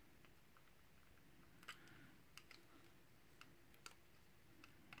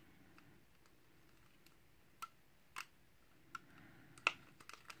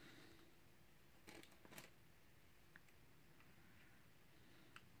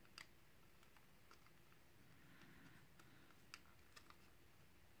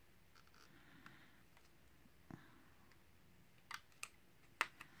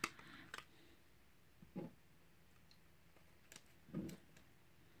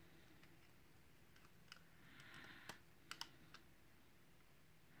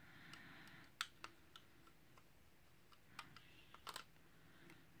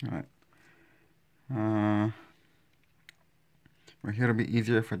 Alright. Right here, it'll be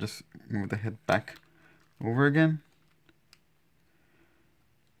easier if I just move the head back over again.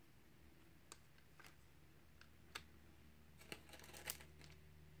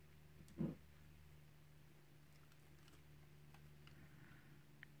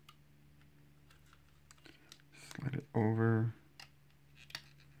 Slide it over.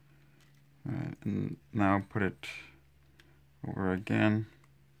 Alright, and now put it over again.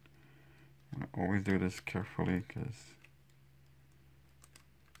 I always do this carefully because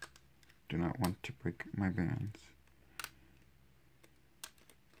I do not want to break my bands.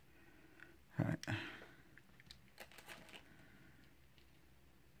 Alright.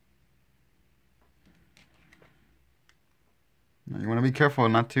 Now you want to be careful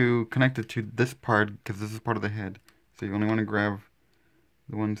not to connect it to this part because this is part of the head. So you only want to grab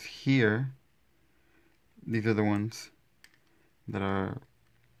the ones here. These are the ones that are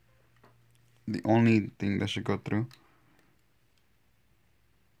the only thing that should go through.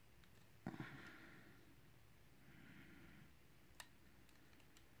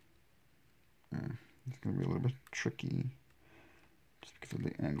 It's going to be a little bit tricky just because of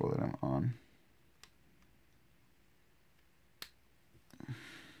the angle that I'm on.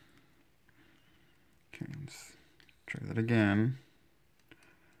 Okay, let's try that again.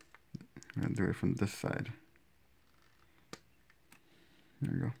 I'm going to do it from this side.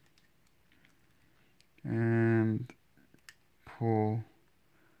 There we go. And pull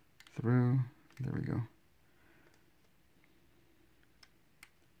through. There we go.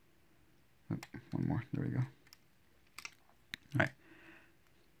 Oh, one more. There we go. Alright.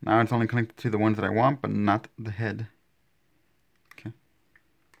 Now it's only connected to the ones that I want, but not the head. Okay.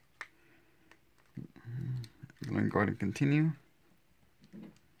 I'm going to go ahead and continue.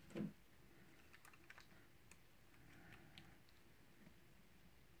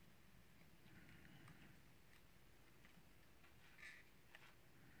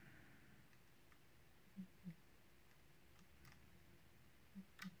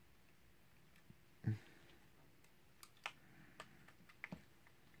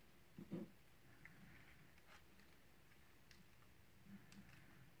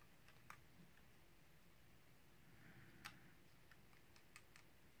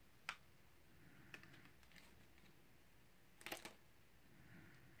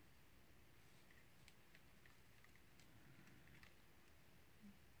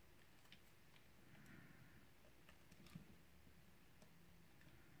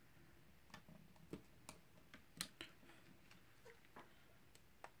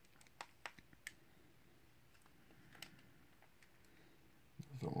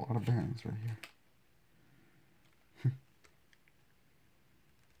 There's a lot of bands right here.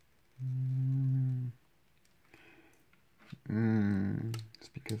 It's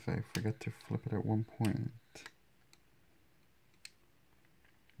because I forgot to flip it at one point.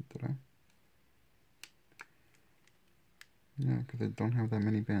 Did I? Yeah, because I don't have that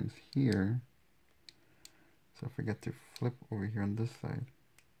many bands here. So I forget to flip over here on this side.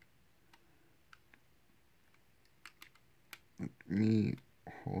 Let me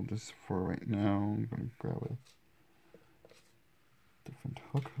hold this for right now. I'm going to grab a different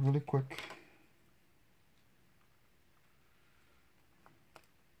hook really quick.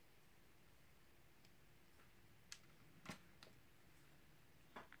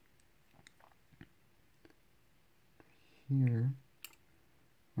 Here.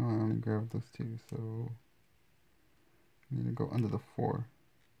 Oh, I'm going to grab those two. So I need to go under the 4.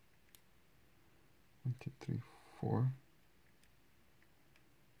 1, 2, 3, 4.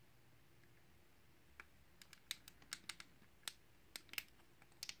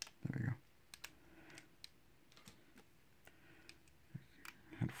 There we go.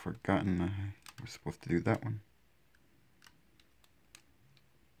 I had forgotten I was supposed to do that one.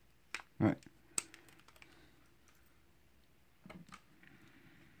 Alright.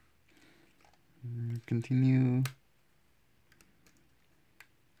 Continue.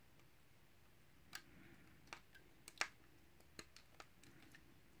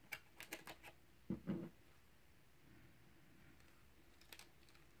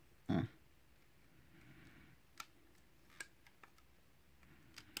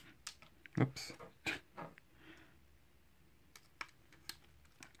 Oops.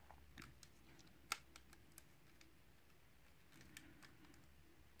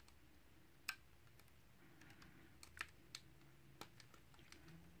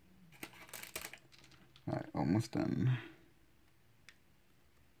 Alright, almost done.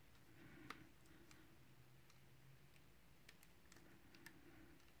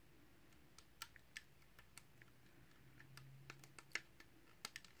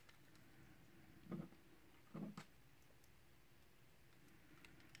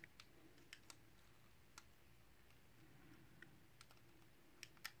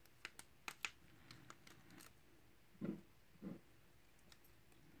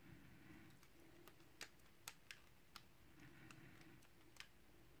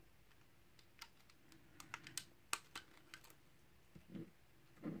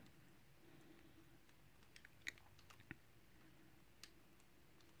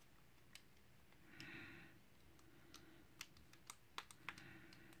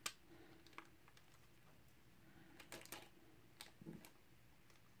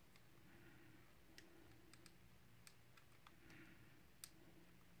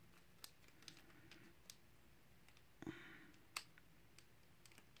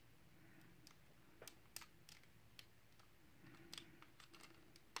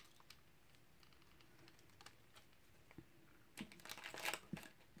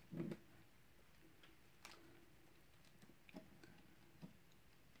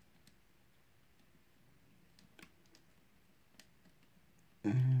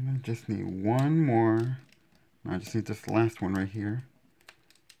 And I just need one more. I just need this last one right here,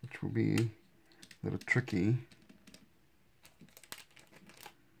 which will be a little tricky.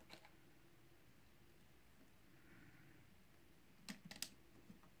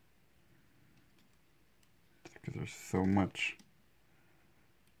 Because there's so much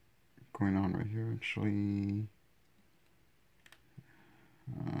going on right here. Actually,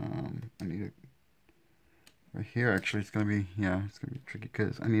 I need to. Right here, actually, it's gonna be, yeah, it's gonna be tricky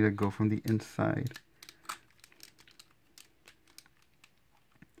because I need to go from the inside.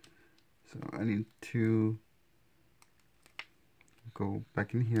 So I need to go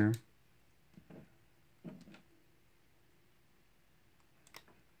back in here.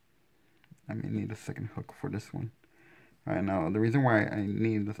 I may need a second hook for this one. Alright, now the reason why I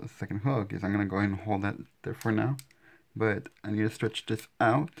need a second hook is I'm gonna go ahead and hold that there for now. But I need to stretch this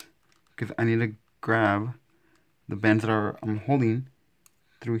out because I need to grab the bands that I'm holding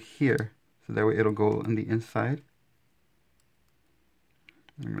through here, so that way it'll go on the inside.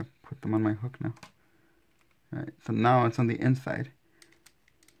 I'm gonna put them on my hook now. Alright, so now it's on the inside.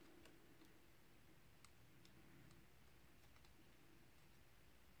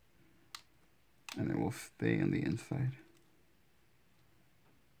 And it will stay on the inside.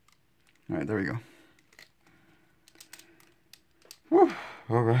 Alright, there we go. Whew.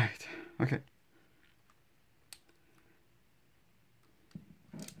 Alright, okay.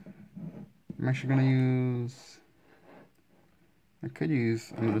 I'm actually gonna use, I could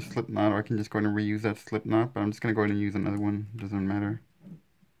use another slip knot, or I can just go ahead and reuse that slip knot, but I'm just gonna go ahead and use another one, doesn't matter.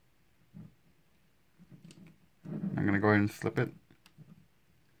 I'm going to go ahead and slip it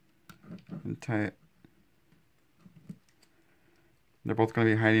and tie it. They're both going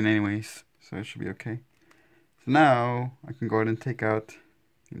to be hiding anyways, so it should be okay. So now I can go ahead and take out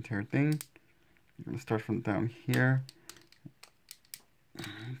the entire thing. I'm going to start from down here.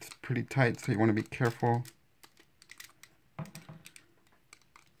 It's pretty tight, so you want to be careful.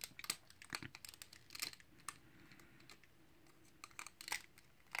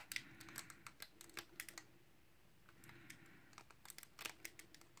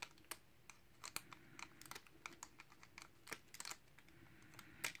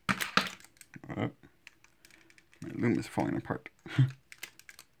 My loom is falling apart.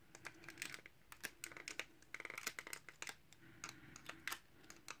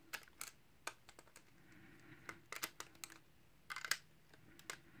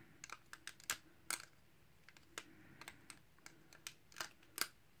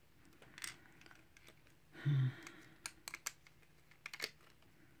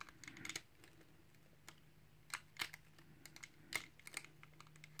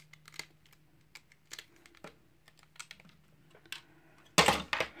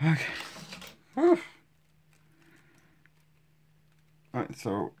 Okay. Alright,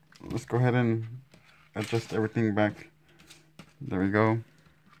 so let's go ahead and adjust everything back. There we go.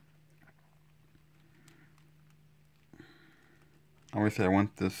 Obviously I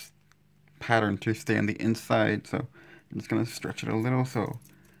want this pattern to stay on the inside, so I'm just going to stretch it a little. So,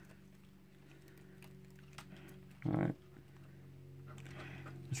 alright.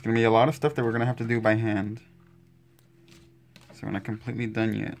 It's going to be a lot of stuff that we're going to have to do by hand. So we're not completely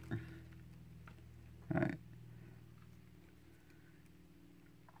done yet. Alright.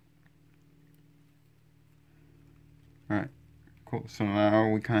 Alright, cool. So now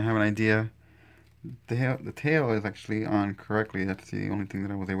we kind of have an idea. The tail is actually on correctly. That's the only thing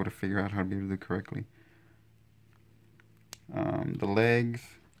that I was able to figure out how to be able to do correctly. The legs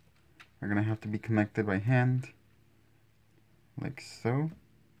are going to have to be connected by hand, like so.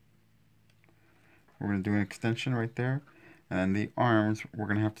 We're going to do an extension right there. And then the arms, we're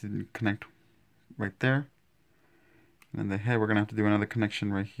going to have to connect right there. And then the head, we're going to have to do another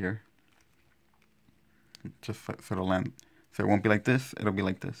connection right here. Just so it'll land. So it won't be like this, it'll be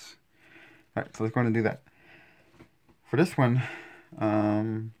like this. Alright, so let's go ahead and do that. For this one,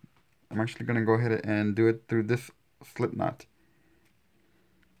 I'm actually going to go ahead and do it through this slip knot.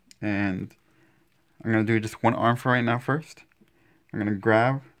 And I'm going to do just one arm for right now first. I'm going to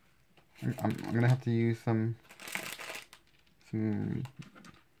grab, I'm going to have to use some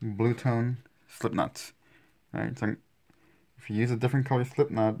blue tone slip knots. Alright, so if you use a different color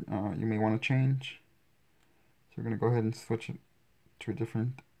slip knot, you may want to change. So we're going to go ahead and switch it to a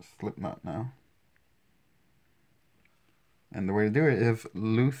different slip knot now. And the way to do it is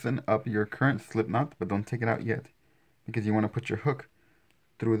loosen up your current slip knot, but don't take it out yet, because you want to put your hook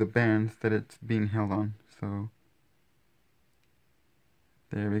through the bands that it's being held on. So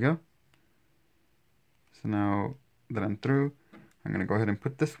there we go. So now that I'm through, I'm going to go ahead and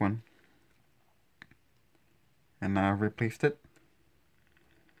put this one. And now I've replaced it.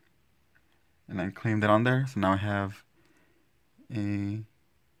 And I claimed it on there. So now I have a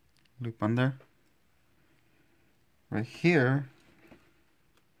loop on there. Right here,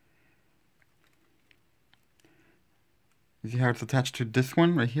 you see how it's attached to this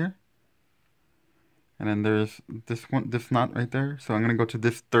one right here? And then there's this one, this knot right there. So I'm going to go to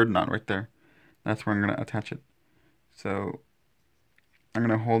this third knot right there. That's where I'm going to attach it. So I'm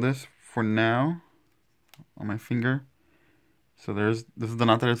going to hold this for now on my finger. So this is the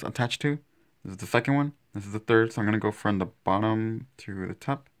knot that it's attached to. This is the second one. This is the third. So I'm going to go from the bottom to the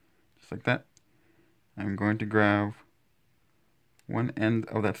top, just like that. I'm going to grab one end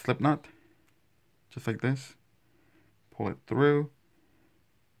of that slip knot, just like this. Pull it through,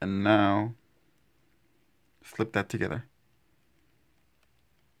 and now slip that together.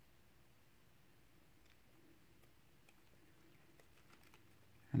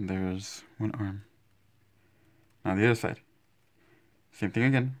 And there's one arm. Now the other side. Same thing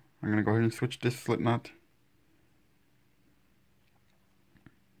again. I'm going to go ahead and switch this slip knot.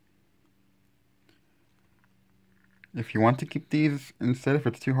 If you want to keep these instead, if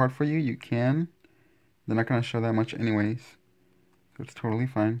it's too hard for you, you can. They're not going to show that much anyways. So it's totally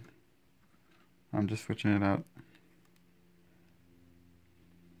fine. I'm just switching it out.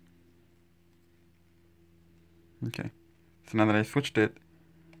 Okay. So now that I switched it,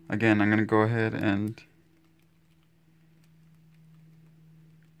 again, I'm going to go ahead and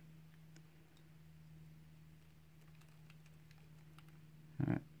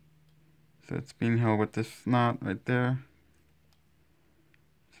so it's being held with this knot right there.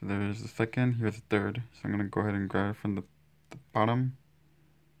 So there's the second, here's the third. So I'm going to go ahead and grab it from the bottom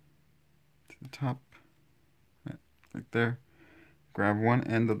to the top, right there. Grab one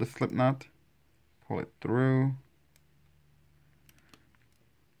end of the slip knot, pull it through,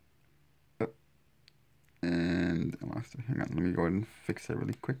 up, and I lost it. Hang on, let me go ahead and fix it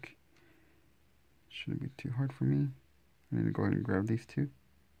really quick. Shouldn't be too hard for me. I need to go ahead and grab these two.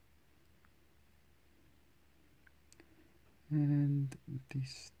 And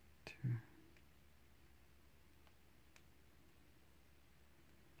these two.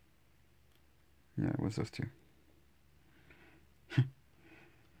 Yeah, it was those two.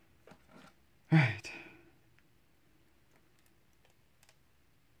 Alright.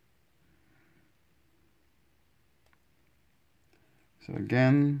 So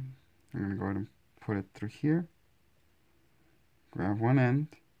again, I'm going to go ahead and put it through here. Grab one end,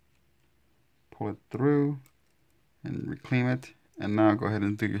 pull it through, and reclaim it. And now go ahead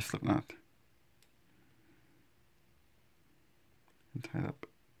and do your slip knot. And tie it up.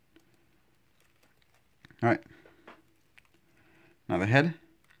 Alright. Now the head.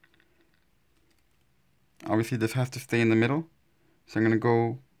 Obviously this has to stay in the middle. So I'm going to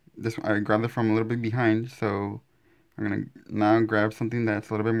go, I grabbed it from a little bit behind. So I'm going to now grab something that's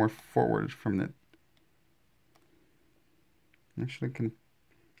a little bit more forward from it. Actually, I'm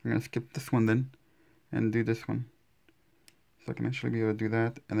going to skip this one then and do this one. So I can actually be able to do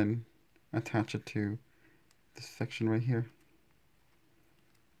that and then attach it to this section right here.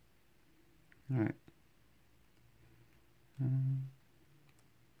 Alright.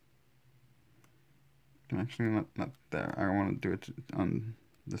 Actually, not there. I want to do it on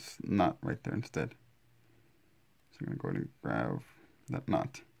this knot right there instead. So I'm going to go ahead and grab that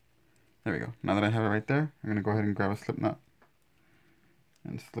knot. There we go. Now that I have it right there, I'm going to go ahead and grab a slip knot.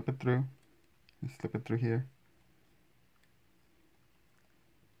 And slip it through. And slip it through here.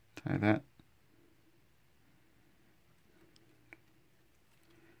 Tie that.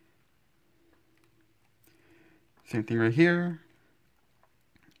 Same thing right here.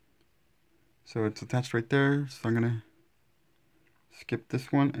 So it's attached right there. So I'm gonna skip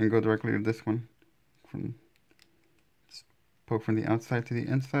this one and go directly to this one. Poke from the outside to the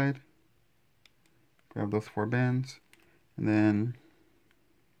inside. Grab those 4 bands. And then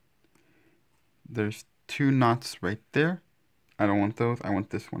there's 2 knots right there. I don't want those. I want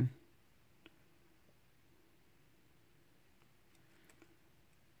this one.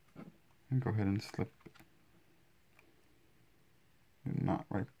 And go ahead and slip the knot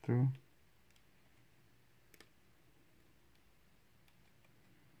right through.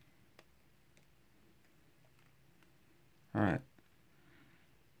 Alright.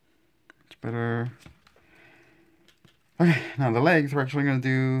 Much better. Okay, now the legs we're actually going to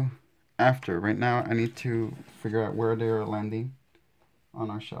do after. Right now I need to figure out where they're landing on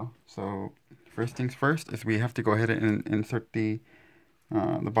our shell. So first things first is we have to go ahead and insert the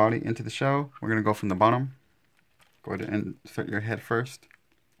body into the shell. We're going to go from the bottom. Go ahead and insert your head first.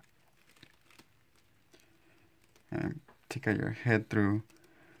 And take out your head through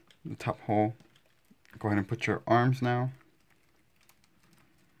the top hole. Go ahead and put your arms now.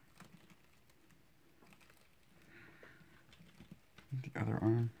 The other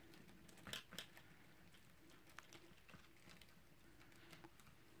arm.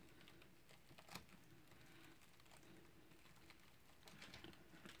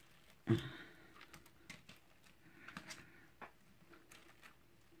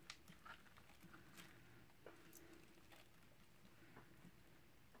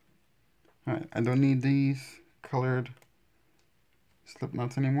 Alright, I don't need these colored slip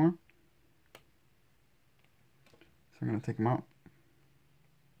knots anymore. So I'm going to take them out.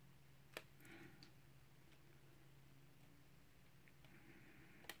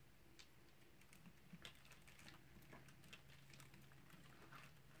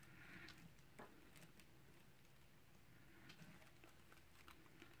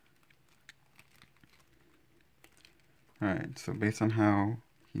 Alright, so based on how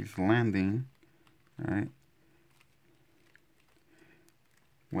he's landing, alright,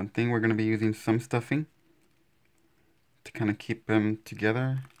 one thing we're going to be using some stuffing to kind of keep them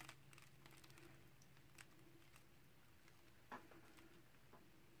together.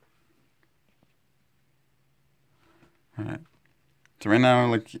 Alright, so right now,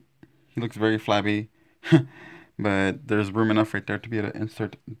 like, he looks very flabby, but there's room enough right there to be able to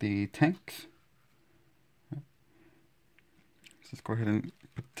insert the tanks. Let's go ahead and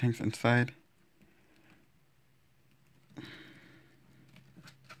put the tanks inside.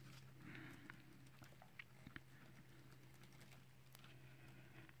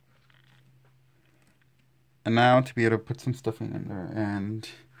 And now to be able to put some stuffing in there, and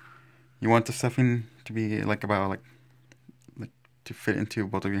You want the stuffing to be like about like to fit into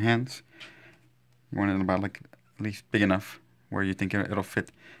both of your hands. You want it about like at least big enough where you think it'll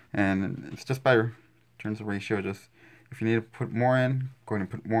fit, and it's just by terms of ratio. Just if you need to put more in, go ahead and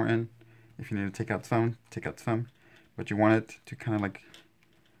put more in. If you need to take out some, take out some. But you want it to kind of like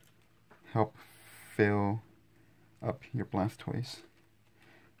help fill up your Blastoise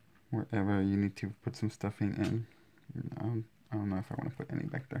wherever you need to put some stuffing in. I don't know if I want to put any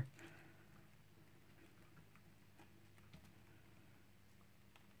back there.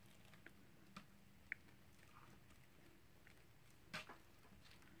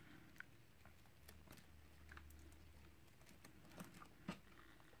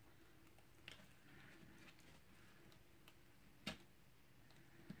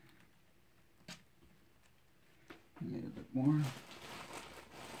 Need a bit more.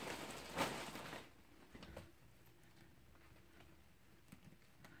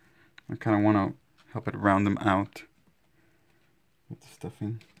 I kind of want to help it round them out with the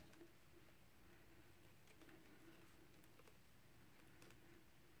stuffing.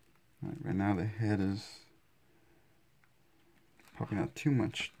 Right now the head is probably not too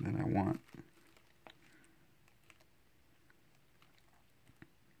much that I want.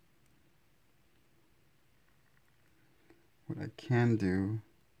 What I can do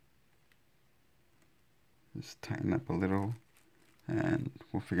is tighten up a little, and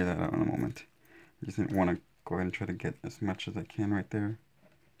we'll figure that out in a moment. I just want to go ahead and try to get as much as I can right there.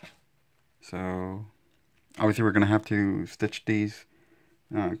 So obviously we're going to have to stitch these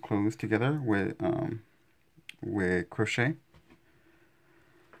clothes together with crochet.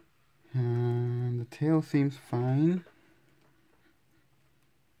 And the tail seems fine.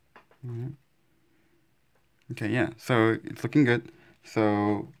 Alright. Okay, yeah, so it's looking good.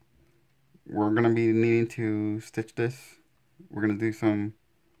 So we're going to be needing to stitch this. We're going to do some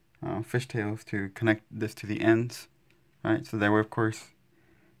fishtails to connect this to the ends. Alright, so that way, of course,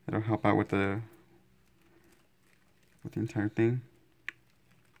 it'll help out with the entire thing.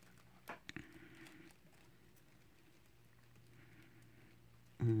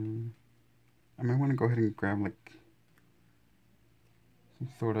 I might want to go ahead and grab like some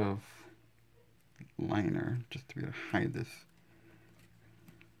sort of liner just to be able to hide this.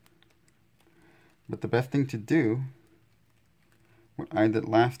 But the best thing to do, what I did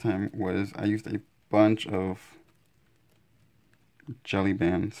last time, was I used a bunch of jelly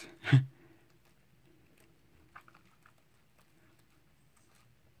bands.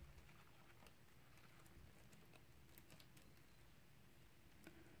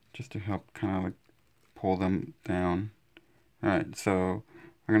 Just to help kind of like pull them down. Alright, so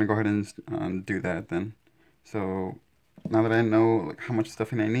I'm gonna go ahead and do that then. So now that I know like how much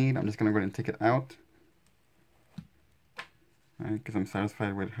stuffing I need, I'm just gonna go ahead and take it out. Alright, because I'm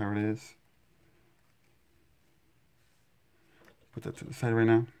satisfied with how it is. Put that to the side right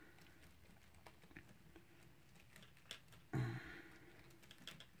now.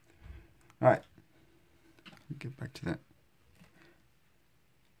 Alright, get back to that.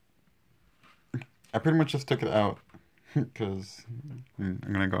 I pretty much just took it out because I'm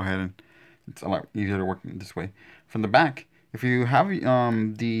gonna go ahead and it's a lot easier to work this way. From the back, if you have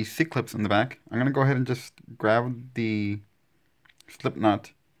the C-clips in the back, I'm gonna go ahead and just grab the slip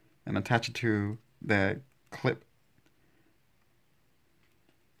knot and attach it to that clip.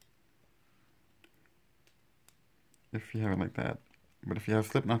 If you have it like that. But if you have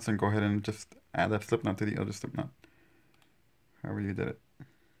slip knots, then go ahead and just add that slip knot to the other slip knot. However you did it.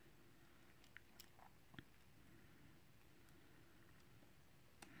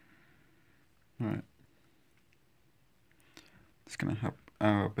 Alright. It's gonna help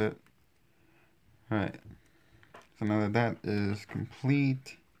out a bit. Alright. So now that that is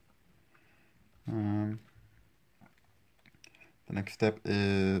complete, the next step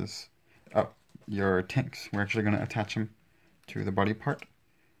is your tanks. We're actually going to attach them to the body part.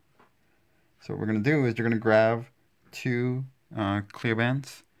 So what we're going to do is you're going to grab two clear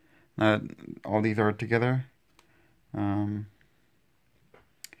bands. Now all these are together.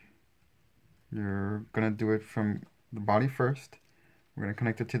 You're going to do it from the body first. We're going to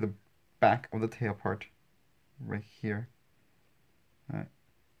connect it to the back of the tail part right here. Alright.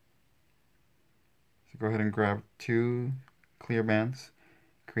 So go ahead and grab two clear bands,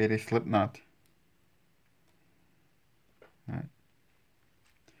 create a slip knot. Alright.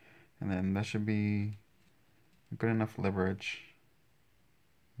 And then that should be good enough leverage.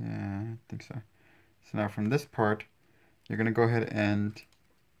 Yeah, I think so. So now from this part, you're going to go ahead and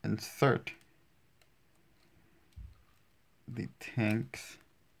insert the tanks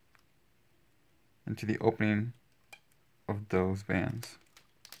into the opening of those bands.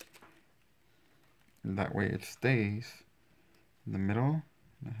 and that way it stays in the middle.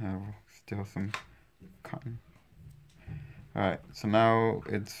 I have still some cotton. Alright, so now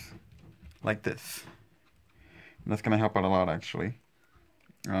it's like this. And that's going to help out a lot, actually.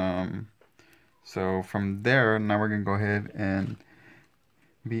 So from there, now we're going to go ahead and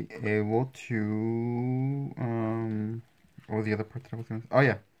be able to, what was the other part that I was going to, oh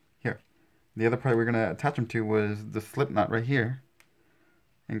yeah, here. The other part we're going to attach them to was the slip knot right here.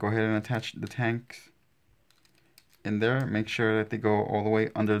 And go ahead and attach the tanks in there. Make sure that they go all the way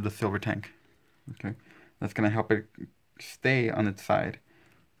under the silver tank. Okay, that's going to help it stay on its side.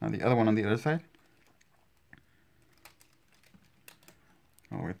 Now the other one on the other side.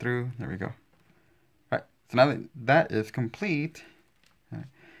 All the way through, there we go. Alright, so now that that is complete,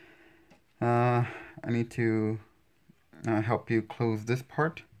 I need to help you close this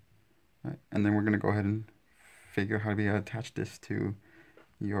part, right? And then we're going to go ahead and figure how to attach this to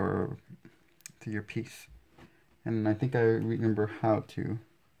your piece. And I think I remember how to.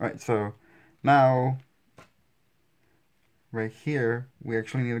 Alright, so now right here we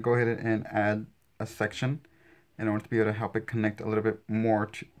actually need to go ahead and add a section in order to be able to help it connect a little bit more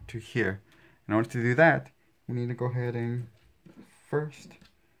to here. In order to do that, we need to go ahead and first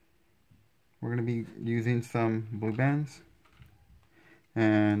we're going to be using some blue bands,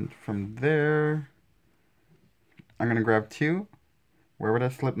 and from there I'm going to grab two, wherever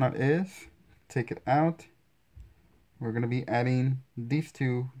that slip knot is, take it out. We're going to be adding these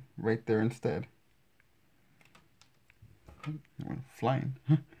two right there instead. Flying.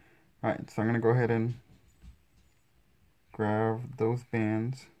 Alright, so I'm going to go ahead and grab those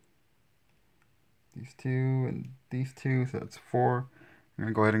bands, these two and these two, so that's four. I'm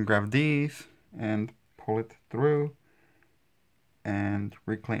going to go ahead and grab these and pull it through and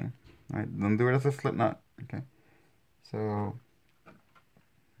reclaim. Alright, then do it as a slip knot. Okay, so I'm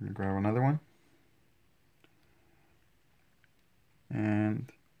going to grab another one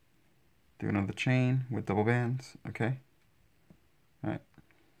and do another chain with double bands. Okay, alright,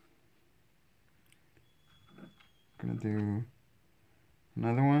 gonna do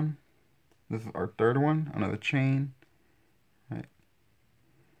another one. This is our third one, another chain. Right.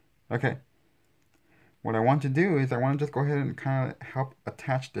 Okay, what I want to do is I want to just go ahead and kind of help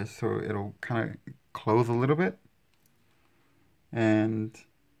attach this so it'll kind of close a little bit, and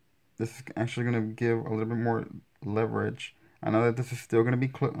this is actually going to give a little bit more leverage. I know that this is still going to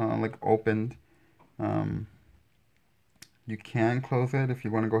be like opened. You can close it if you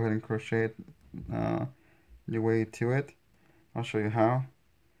want to go ahead and crochet it your way to it. I'll show you how.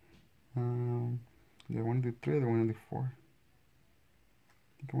 Do I want to do 3 or do I want to do 4?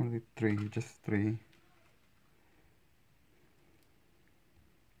 I think I want to do 3, just 3.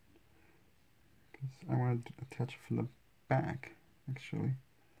 Because I want to attach it from the back, actually.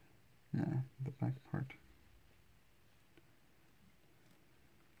 Yeah, the back part.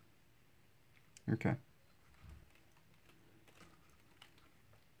 Okay.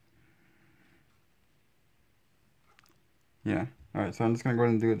 Yeah. Alright, so I'm just going to go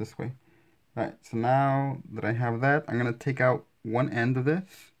ahead and do it this way. Alright, so now that I have that, I'm going to take out one end of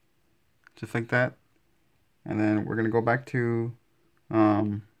this, just like that. And then we're going to go back to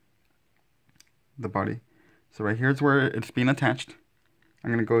the body. So right here is where it's being attached.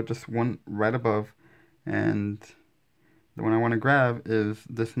 I'm going to go just one right above. And the one I want to grab is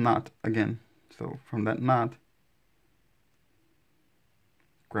this knot again. So from that knot,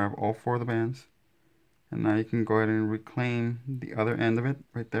 grab all 4 of the bands. And now you can go ahead and reclaim the other end of it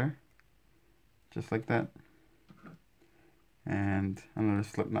right there. Just like that. And another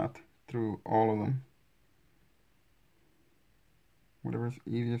slip knot through all of them. Whatever's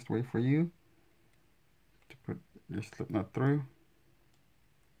easiest way for you to put your slip knot through.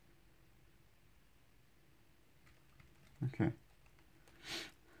 Okay.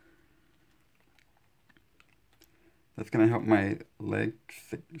 That's going to help my leg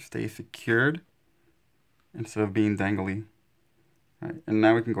stay secured instead of being dangly. All right, and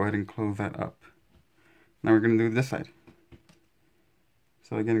now we can go ahead and close that up. Now we're going to do this side.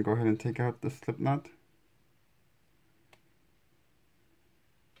 So again, go ahead and take out the slip knot.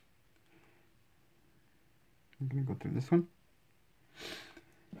 I'm going to go through this one.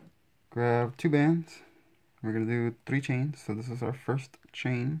 Grab 2 bands. We're going to do 3 chains. So this is our first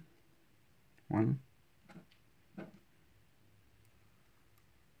chain. 1.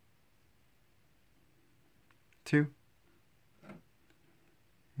 2.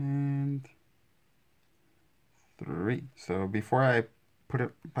 And 3. So before I put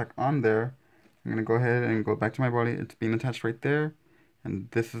it back on there, I'm going to go ahead and go back to my body. It's being attached right there. And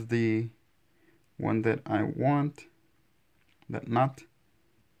this is the one that I want, that knot.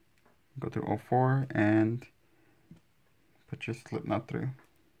 Go through all four and put your slip knot through.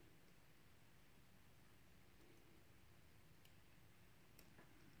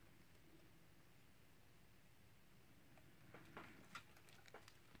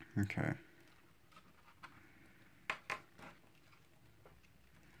 Okay.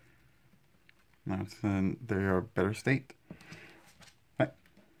 Now it's in their better state. Right.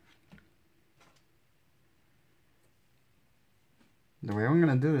 The way I'm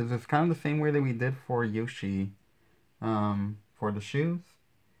gonna do this is kind of the same way that we did for Yoshi, for the shoes.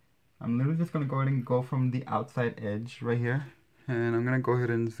 I'm literally just gonna go ahead and go from the outside edge right here, and I'm gonna go ahead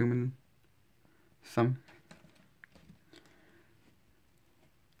and zoom in some.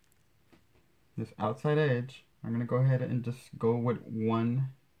 This outside edge, I'm gonna go ahead and just go with one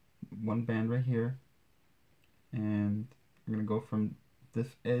band right here, and I'm gonna go from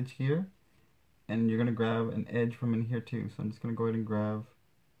this edge here, and you're gonna grab an edge from in here too. So I'm just gonna go ahead and grab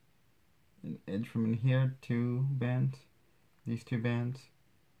an edge from in here, two bands, these two bands,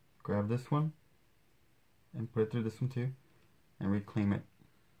 grab this one, and put it through this one too, and reclaim it.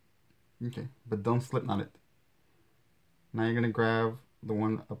 Okay, but don't slip knot it. Now you're gonna grab the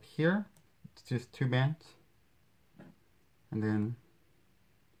one up here. It's just two bands, and then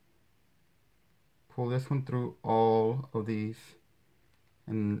pull this one through all of these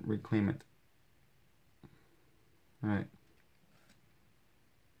and reclaim it. Alright.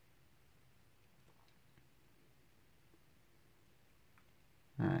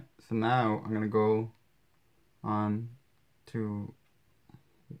 Alright, so now I'm going to go on to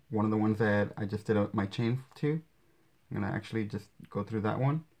one of the ones that I just did my chain to. I'm going to actually just go through that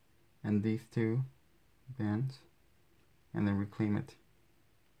one and these two bands and then reclaim it.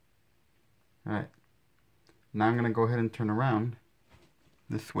 Alright, now I'm going to go ahead and turn around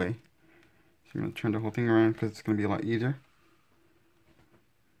this way. So I'm going to turn the whole thing around because it's going to be a lot easier.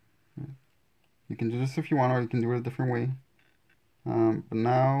 You can do this if you want, or you can do it a different way. But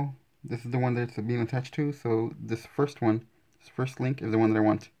now this is the one that's being attached to, so this first one, this first link is the one that I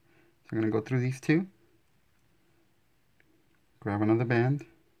want. So I'm going to go through these two, grab another band,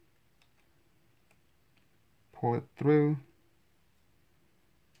 pull it through,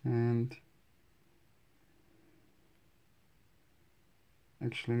 and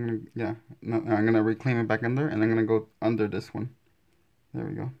actually I'm going to reclaim it back under, and I'm going to go under this one. There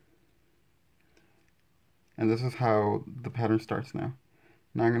we go. And this is how the pattern starts now.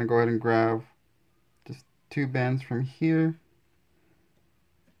 Now I'm going to go ahead and grab just two bands from here.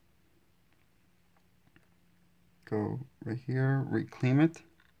 Go right here, reclaim it.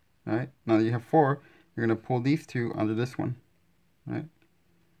 Alright, now that you have four, you're going to pull these two under this one. Right?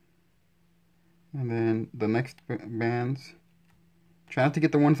 And then the next bands, try not to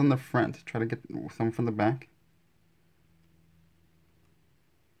get the ones on the front, try to get some from the back.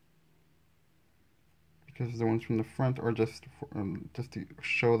 Because the ones from the front are just to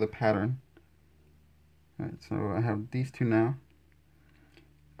show the pattern. Alright, so I have these two now.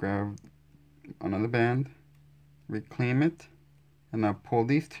 Grab another band, reclaim it, and now pull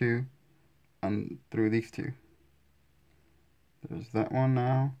these two through these two. There's that one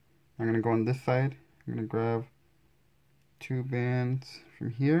now. I'm going to go on this side. I'm going to grab two bands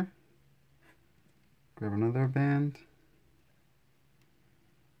from here. Grab another band.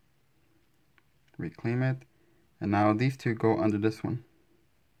 Reclaim it, and now these two go under this one.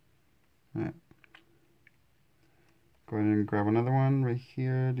 Alright. Go ahead and grab another one right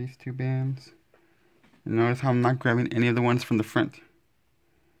here, these two bands. And notice how I'm not grabbing any of the ones from the front.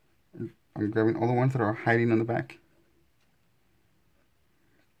 I'm grabbing all the ones that are hiding on the back.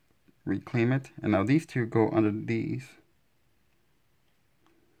 Reclaim it, and now these two go under these.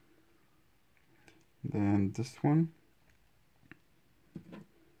 Then this one.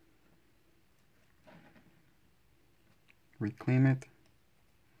 Reclaim it,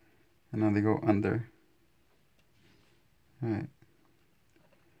 and now they go under. Alright.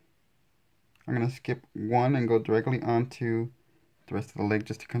 I'm going to skip one and go directly onto the rest of the leg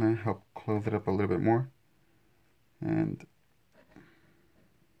just to kind of help close it up a little bit more. And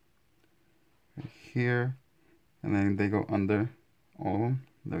right here, and then they go under all of them.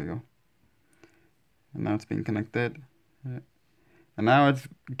 There we go. And now it's being connected. Right. And now it's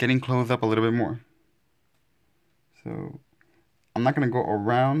getting closed up a little bit more. So I'm not going to go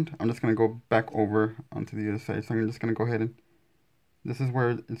around, I'm just going to go back over onto the other side. So I'm just going to go ahead and, this is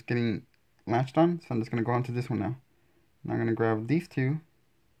where it's getting latched on, so I'm just going to go onto this one now. Now I'm going to grab these two.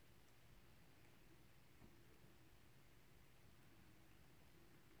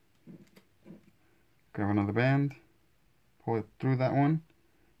 Grab another band, pull it through that one,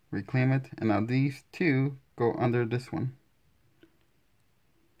 reclaim it, and now these two go under this one.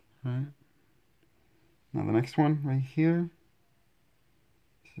 Right. Now the next one right here.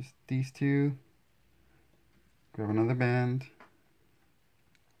 Just these two. Grab another band.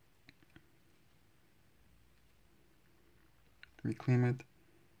 Reclaim it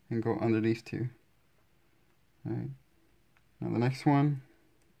and go under these two. Right. Now the next one,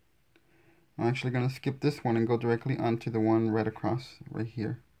 I'm actually going to skip this one and go directly onto the one right across right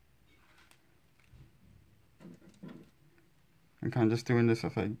here. I'm kind of just doing this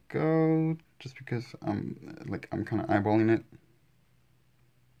as I go, just because I'm kind of eyeballing it.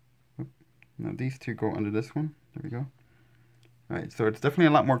 Now these two go under this one. There we go. All right, so it's definitely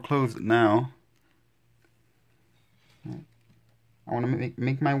a lot more closed now. Right. I want to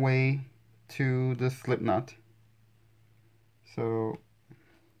make my way to the slip knot. So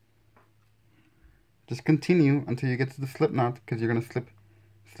just continue until you get to the slip knot, because you're gonna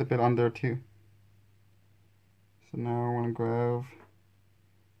slip it on there too. So now I want to grab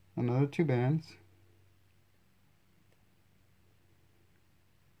another 2 bands.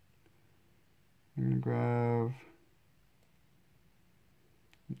 I'm gonna grab.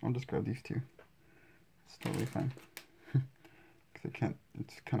 I'll just grab these 2. It's totally fine. Because I can't.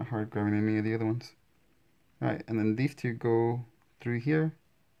 It's kind of hard grabbing any of the other ones. Alright, and then these 2 go through here.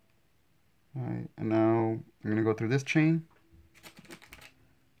 Alright, and now I'm going to go through this chain.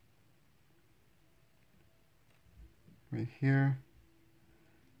 Right here.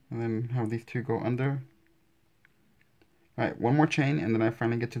 And then have these 2 go under. Alright, one more chain and then I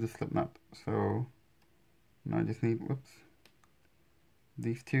finally get to the slip knot. So now I just need, whoops,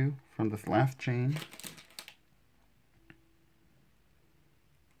 these 2 from this last chain.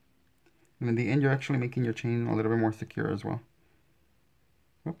 And in the end, you're actually making your chain a little bit more secure as well.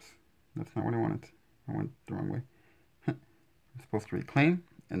 Whoops, that's not what I wanted. I went the wrong way. I'm supposed to reclaim,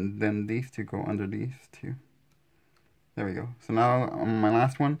 and then these 2 go under these 2. There we go. So now on my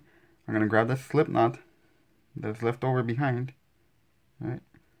last one, I'm going to grab this slip knot that's left over behind. All right,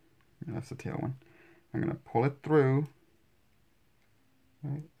 that's the tail one. I'm going to pull it through.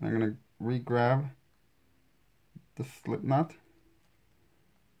 All right, and I'm going to re-grab the slip knot.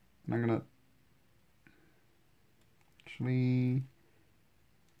 And I'm going to actually,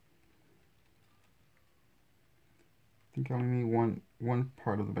 I think I only need one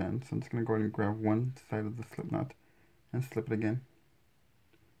part of the band, so I'm just going to go ahead and grab one side of the slip knot and slip it again.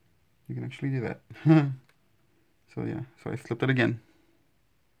 You can actually do that. So yeah, so I slipped it again.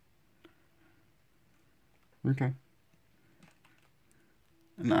 Okay.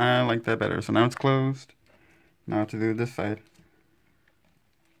 And I like that better. So now it's closed. Now I have to do this side.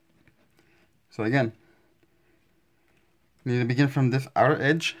 So again, I need to begin from this outer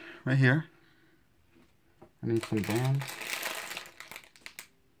edge right here. I need some bands.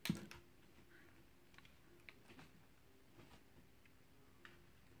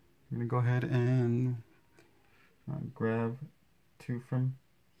 I'm going to go ahead and grab 2 from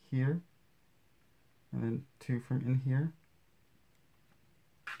here and then 2 from in here.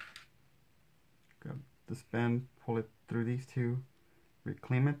 Grab this band, pull it through these 2,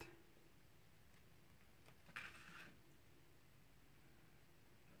 reclaim it.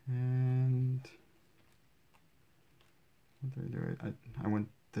 And what did I do? I went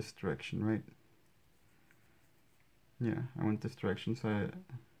this direction, right? Yeah, I went this direction, so at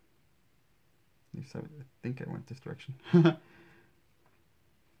least I think I went this direction. It's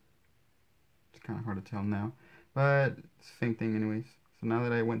kind of hard to tell now, but it's the same thing anyways. So now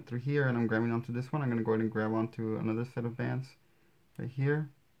that I went through here and I'm grabbing onto this one, I'm going to go ahead and grab onto another set of bands right here.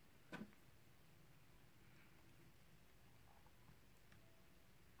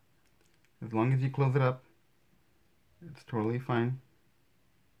 As long as you close it up, it's totally fine.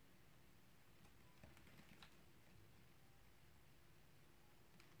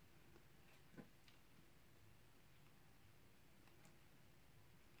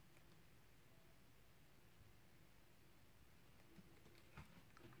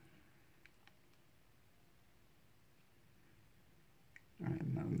 Alright,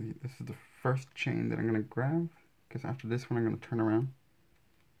 now this is the first chain that I'm going to grab, because after this one I'm going to turn around.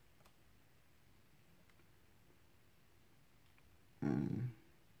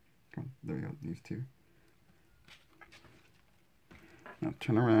 There we go, these 2. Now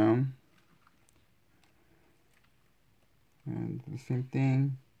turn around. And the same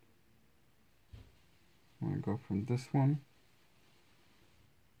thing. I'm going to go from this one.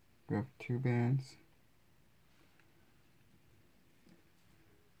 Grab 2 bands.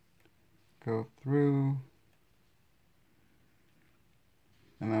 Go through.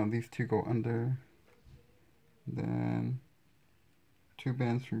 And now these 2 go under. Then 2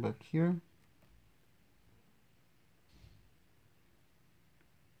 bands from back here.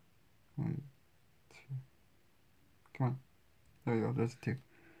 Come on. There we go. There's 2.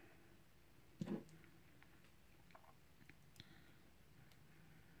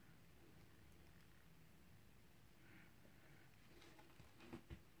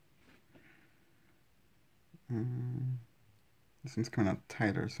 This one's coming out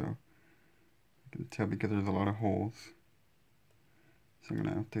tighter, so I can tell because there's a lot of holes. So I'm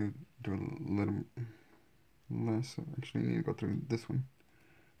gonna have to do a little less. So actually, I need to go through this one.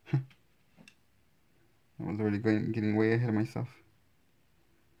 I was already getting way ahead of myself.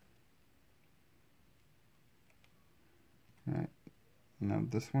 Alright, now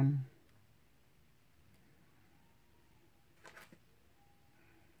this one.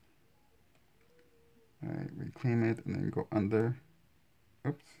 Alright, reclaim it and then go under.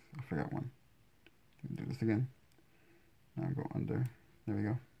 Oops, I forgot one. Do this again. Now go under. There we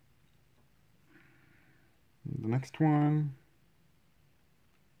go. And the next one.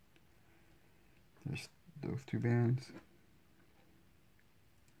 There's those 2 bands.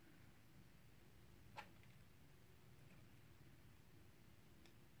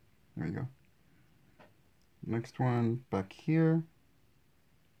 There we go. Next one back here.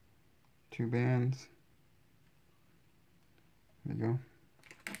 2 bands. There we go.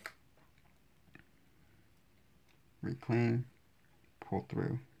 Reclaim, pull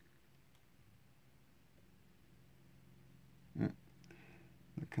through.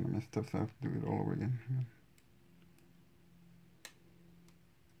 That kind of messed up, so I have to do it all over again.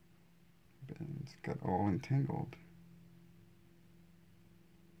 Bands got all entangled.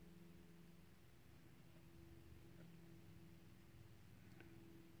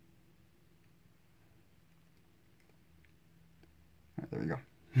 Alright, there we go.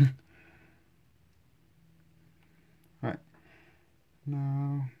 Alright.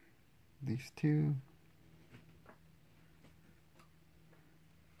 Now, these 2.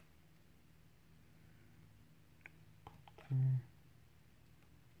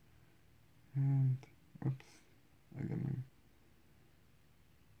 And, oops, I got my,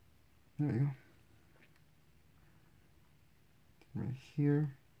 there we go. Right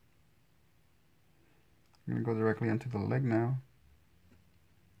here. I'm going to go directly onto the leg now.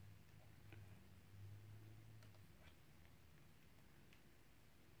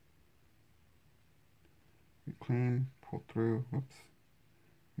 Reclaim, pull through, whoops.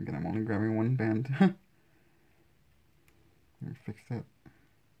 Again, I'm only grabbing 1 band. Let me fix that.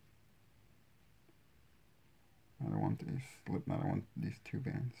 I don't want these slip, I don't want these 2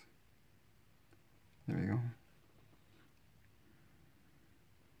 bands. There we go.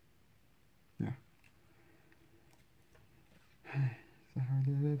 Yeah. Is that how I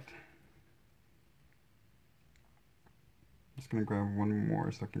did it? I'm just gonna grab 1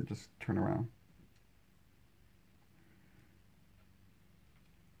 more so I can just turn around.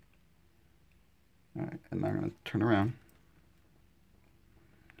 Alright, and now I'm gonna turn around.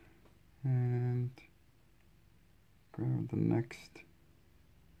 And grab the next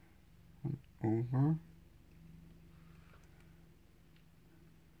one over.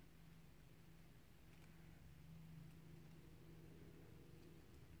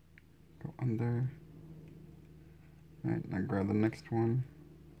 Go under. Alright, now grab the next one.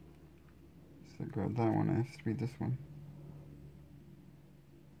 So grab that one, it has to be this one.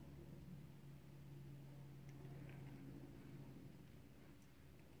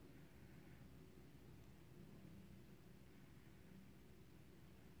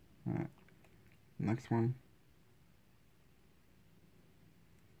 Alright, next one.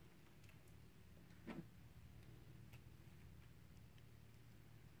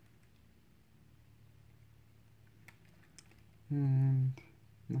 And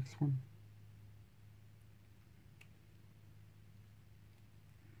next one.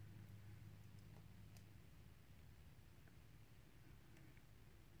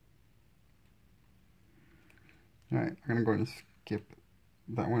 Alright, I'm gonna go and skip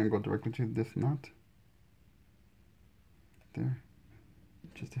that one and go directly to this knot. There.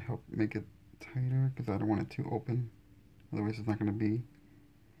 Just to help make it tighter, because I don't want it too open. Otherwise it's not gonna be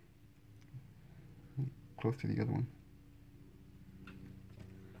close to the other one.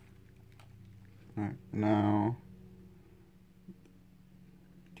 Alright, now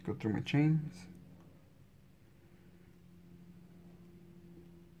to go through my chains.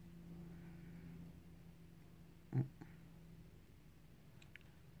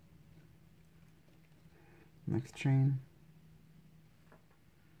 Next chain.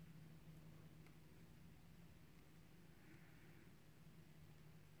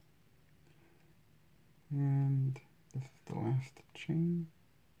 And this is the last chain.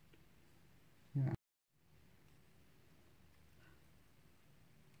 Yeah.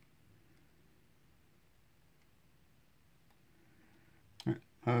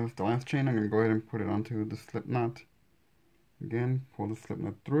 of the last chain, I'm going to go ahead and put it onto the slip knot. Again, pull the slip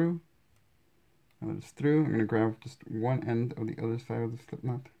knot through. Now that it's through, I'm going to grab just one end of the other side of the slip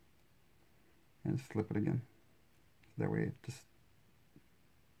knot and slip it again. So that way it just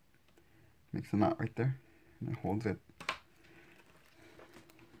makes a knot right there and it holds it.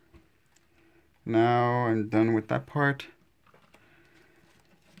 Now I'm done with that part.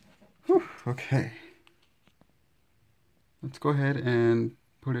 Whew, okay. Let's go ahead and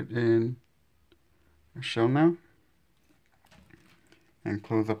put it in our shell now and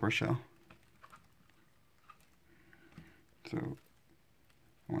close up our shell. So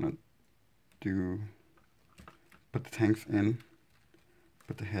I want to put the tanks in,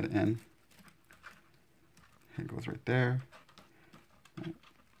 put the head in. Head goes right there.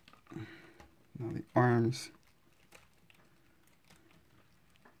 Now the arms.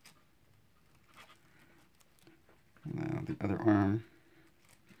 Now the other arm.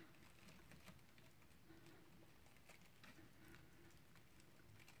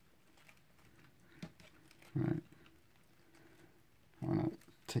 All right. I want to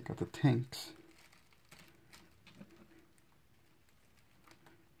take out the tanks.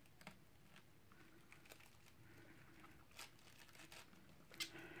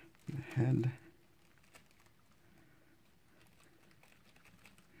 The head.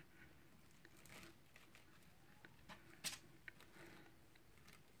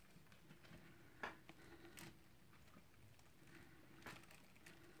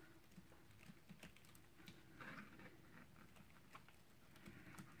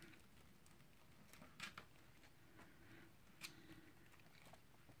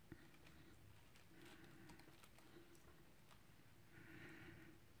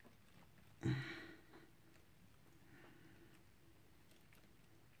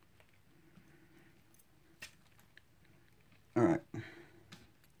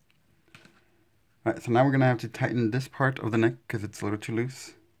 Alright, so now we're going to have to tighten this part of the neck because it's a little too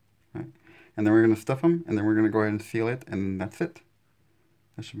loose. Right? And then we're going to stuff them, and then we're going to go ahead and seal it, and that's it.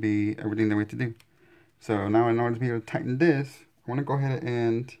 That should be everything that we have to do. So now in order to be able to tighten this, I want to go ahead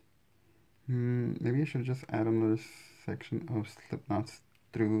and maybe I should just add another section of slip knots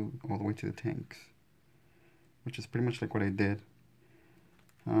through all the way to the tanks, which is pretty much like what I did.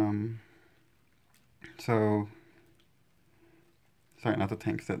 So, sorry, not the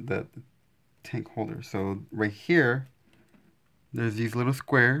tanks, the tank holder. So right here, there's these little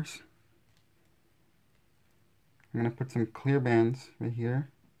squares. I'm going to put some clear bands right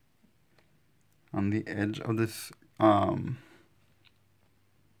here on the edge of this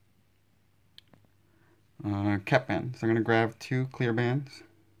cap band. So I'm going to grab 2 clear bands.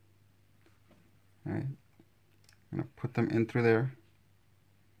 All right. I'm going to put them in through there.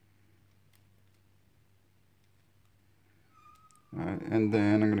 And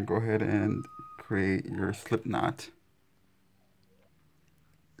then I'm going to go ahead and create your slip knot.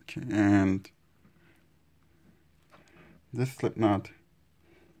 Okay, and this slip knot,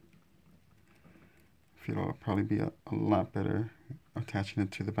 I feel it'll probably be a lot better attaching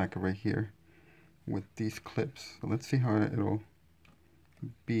it to the back of right here with these clips. So let's see how it'll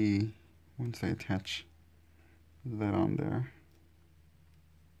be once I attach that on there.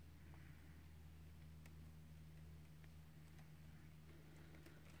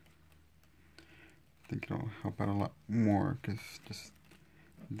 I think it'll help out a lot more because just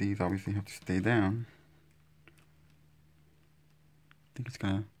these obviously have to stay down. I think it's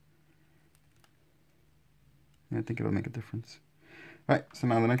gonna, yeah, I think it'll make a difference. Alright, so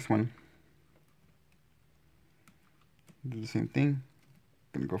now the next one. Do the same thing.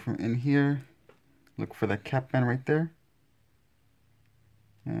 Gonna go from in here, look for that cap band right there.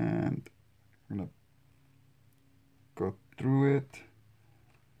 And I'm gonna go through it.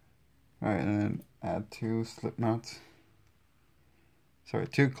 Alright, and then add 2 slip knots. Sorry,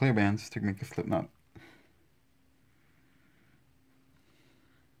 2 clear bands to make a slip knot.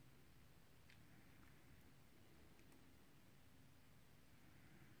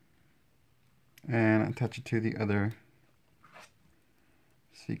 And attach it to the other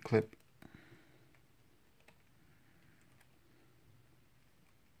C-clip.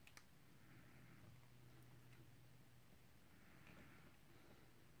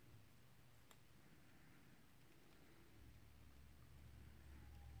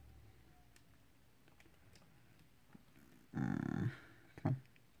 Come on.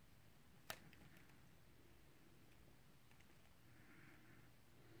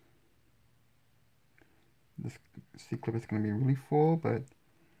 This C-clip is going to be really full, but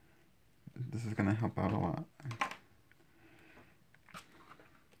this is going to help out a lot.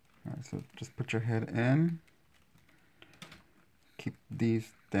 Alright, so just put your head in. Keep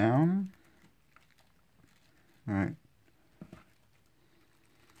these down. All right.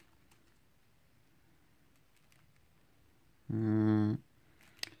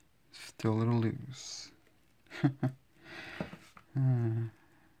 Still a little loose.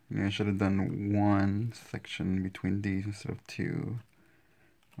 Yeah, I should have done one section between these instead of two.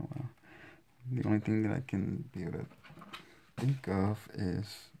 Oh well. The only thing that I can be able to think of is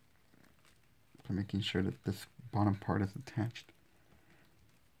making sure that this bottom part is attached.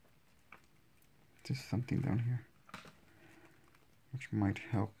 Just something down here, which might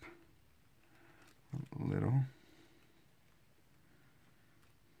help a little.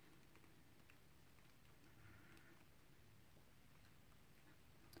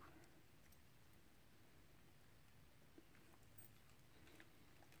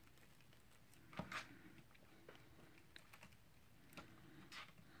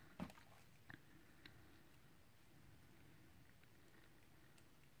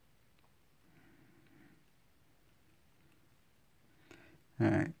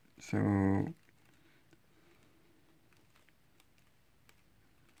 Alright, so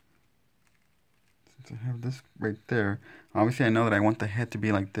since I have this right there, obviously I know that I want the head to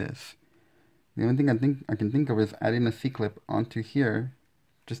be like this. The only thing I can think of is adding a C-clip onto here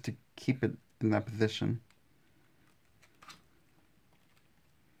just to keep it in that position.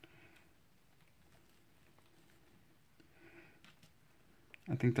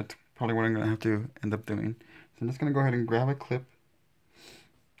 I think that's probably what I'm going to have to end up doing. So I'm just going to go ahead and grab a clip.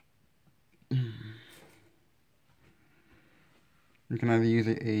 You can either use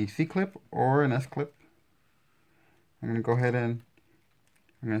a C-clip or an S-clip. I'm going to go ahead and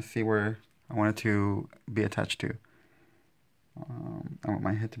I'm going to see where I want it to be attached to. I want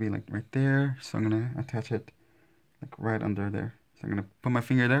my head to be like right there, so I'm going to attach it like right under there. So I'm going to put my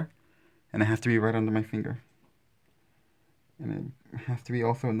finger there, and it has to be right under my finger. And it has to be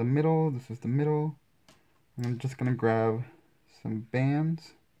also in the middle. This is the middle. And I'm just going to grab some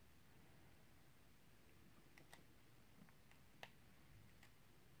bands.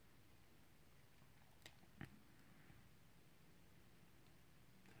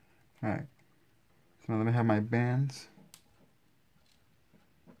 Alright, so now that I have my bands,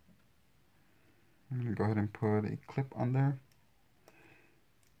 I'm going to go ahead and put a clip on there.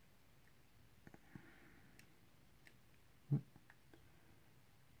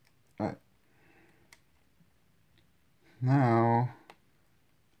 Alright, now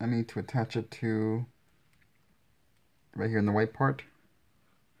I need to attach it to right here in the white part,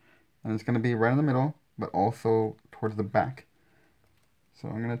 and it's going to be right in the middle, but also towards the back. So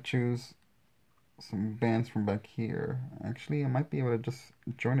I'm going to choose some bands from back here. Actually, I might be able to just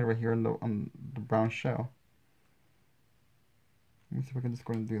join it right here on the brown shell. Let me see if I can just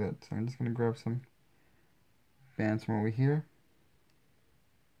go and do that. So I'm just going to grab some bands from over here.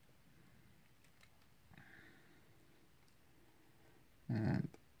 And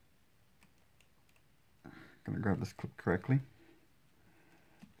I'm going to grab this clip correctly.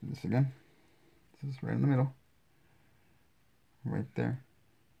 Do this again. This is right in the middle. Right there.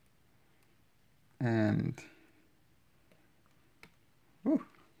 And whew,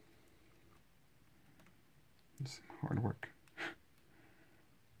 it's hard work.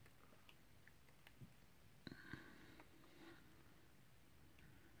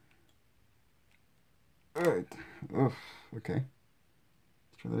 Alright. Oof. Okay. Let's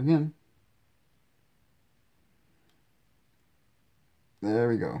try that again. There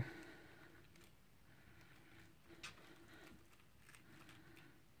we go.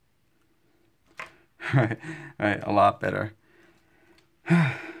 Alright, a lot better.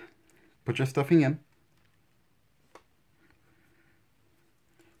 Put your stuffing in.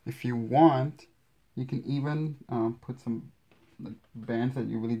 If you want, you can even put some like bands that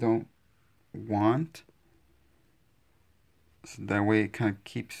you really don't want. So that way it kind of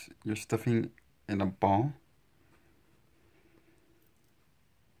keeps your stuffing in a ball.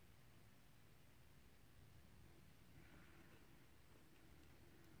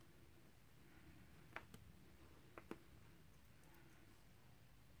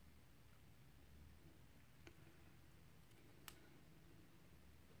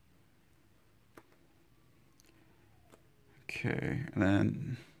 Okay, and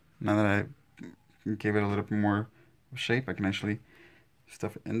then now that I gave it a little bit more shape, I can actually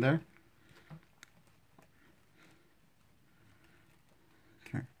stuff it in there.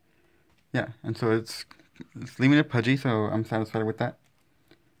 Okay, yeah, and so it's leaving it pudgy, so I'm satisfied with that.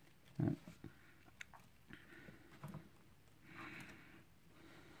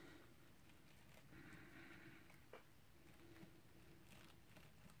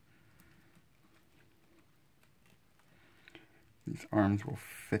 These arms will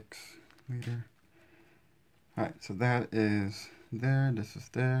fix later. Alright, so that is there, this is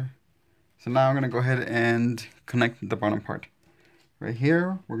there. So now I'm going to go ahead and connect the bottom part. Right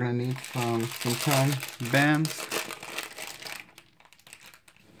here, we're going to need some kind bands.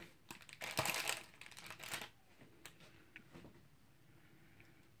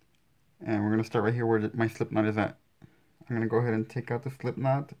 And we're going to start right here where my slip knot is at. I'm going to go ahead and take out the slip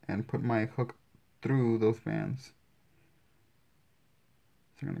knot and put my hook through those bands.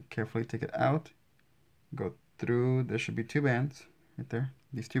 So I'm going to carefully take it out, go through, there should be 2 bands right there,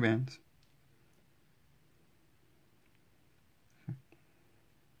 these 2 bands.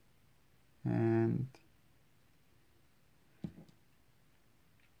 And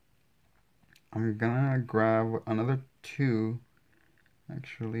I'm gonna grab another 2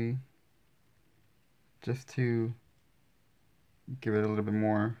 actually, just to give it a little bit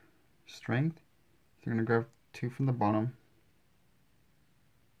more strength. So I'm gonna grab 2 from the bottom.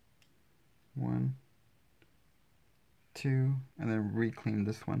 1, 2, and then reclaim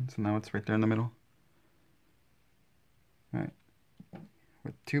this one. So now it's right there in the middle. Alright.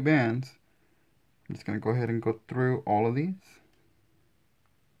 With 2 bands, I'm just going to go ahead and go through all of these.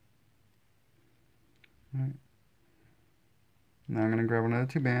 Alright. Now I'm going to grab another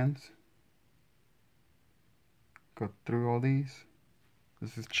 2 bands. Go through all these.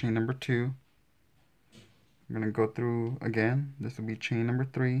 This is chain number 2. I'm going to go through again. This will be chain number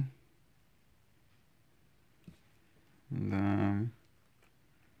 3. And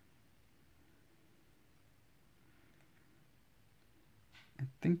I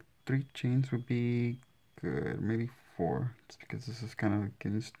think 3 chains would be good, maybe 4, just because this is kind of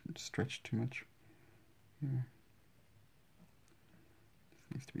getting stretched too much. Here.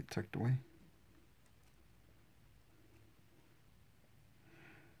 This needs to be tucked away.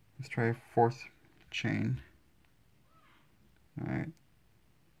 Let's try a 4th chain. Alright.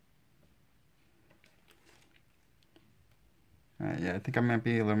 Yeah, I think I might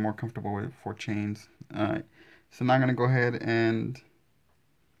be a little more comfortable with 4 chains. Alright, so now I'm going to go ahead and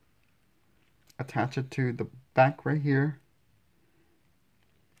attach it to the back right here.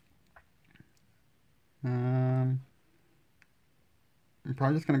 I'm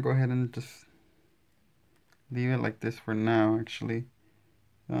probably just going to go ahead and just leave it like this for now, actually.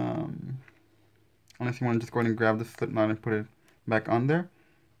 Unless you want to just go ahead and grab the slip knot and put it back on there,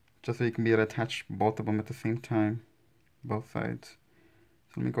 just so you can be able to attach both of them at the same time. Both sides.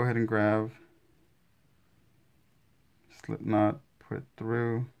 So let me go ahead and grab slip knot, put it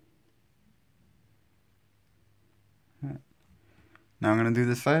through. Right. Now I'm going to do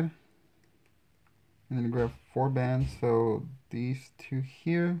this side. I'm going to grab 4 bands, so these 2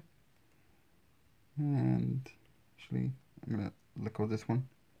 here, and actually I'm going to let go of this one.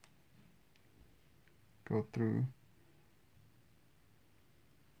 Go through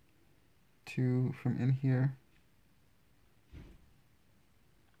 2 from in here.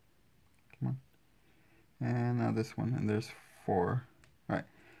 And now this one, and there's 4. Right.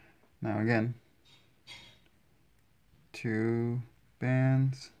 Now again, 2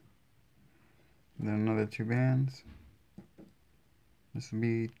 bands, and then another 2 bands. This will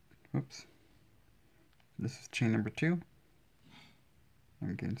be, whoops, this is chain number 2.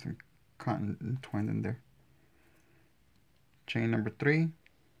 I'm getting some cotton entwined in there. Chain number 3.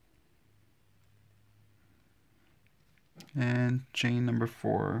 And chain number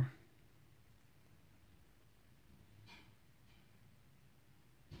 4.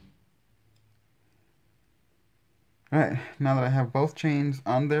 Alright, now that I have both chains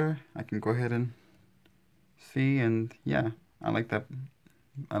on there, I can go ahead and see, and yeah, I like that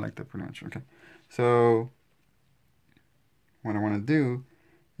pretty much. Okay, so what I want to do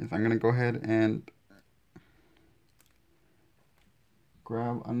is I'm going to go ahead and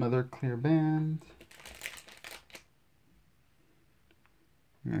grab another clear band.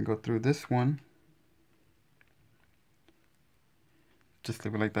 I'm going to go through this one. Just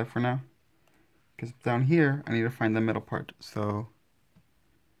leave it like that for now. Because down here, I need to find the middle part. So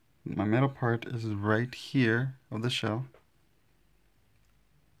my middle part is right here of the shell.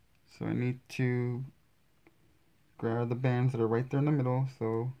 So I need to grab the bands that are right there in the middle.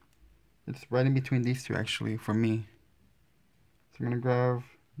 So it's right in between these 2 actually for me. So I'm going to grab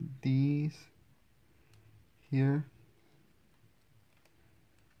these here.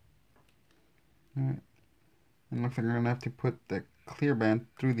 Alright. And it looks like I'm going to have to put the clear band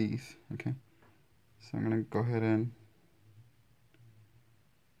through these. Okay. So I'm going to go ahead and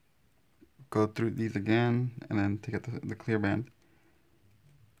go through these again and then take out the clear band.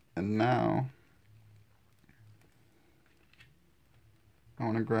 And now I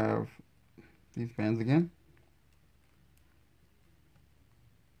want to grab these bands again.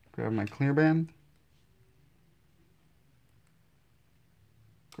 grab my clear band,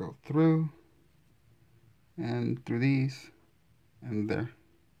 go through, and through these, and there.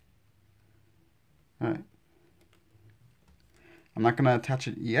 Alright. I'm not going to attach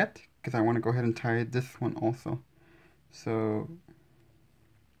it yet, because I want to go ahead and tie this one also. So,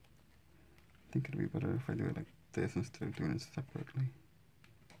 I think it'd be better if I do it like this instead of doing it separately.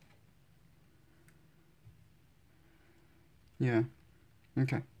 Yeah,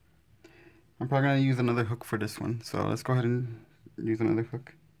 okay. I'm probably going to use another hook for this one, so let's go ahead and use another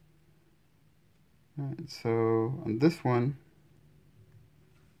hook. Alright, so on this one,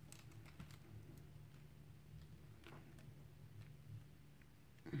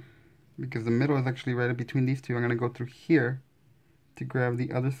 because the middle is actually right in between these two, I'm going to go through here to grab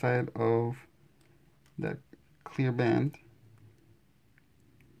the other side of that clear band,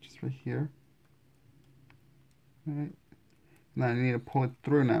 just right here. Alright, now I need to pull it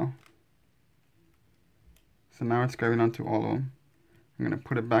through now. So now it's grabbing onto all of them. I'm going to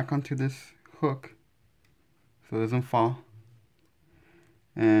put it back onto this hook so it doesn't fall.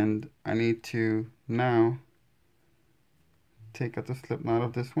 And I need to now take out the slip knot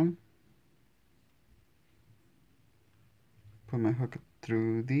of this one. Put my hook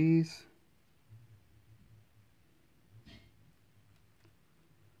through these.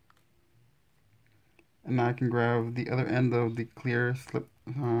 And now I can grab the other end of the clear slip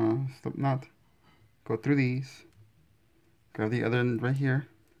knot. Go through these. Grab the other end right here.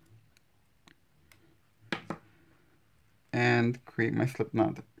 And create my slip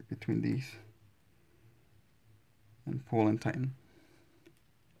knot between these. And pull and tighten.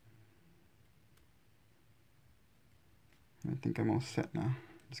 I think I'm all set now.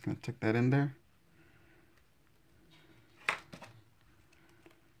 Just going to tuck that in there.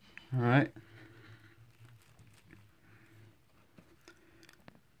 Alright.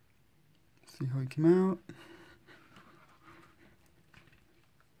 See how it came out.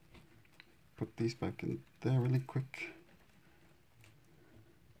 Put these back in there really quick.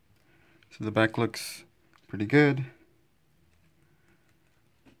 So the back looks pretty good.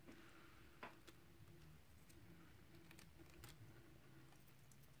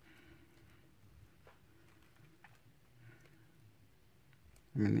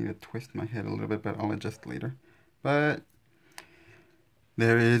 I'm going to need to twist my head a little bit, but I'll adjust later. But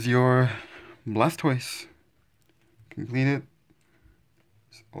there is your Blastoise. Completed.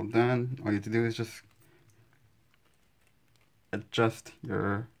 It's all done. All you have to do is just adjust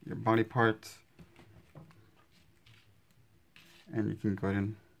your body parts. And you can go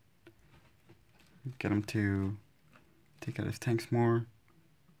ahead and get him to take out his tanks more.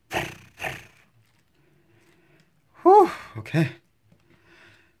 Whew, okay.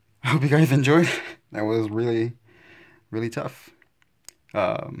 I hope you guys enjoyed. That was really, really tough.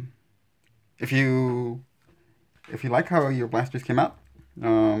 If you like how your Blastoise came out,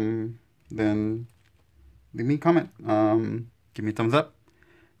 then leave me a comment. Give me a thumbs up.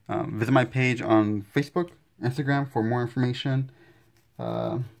 Visit my page on Facebook, Instagram for more information.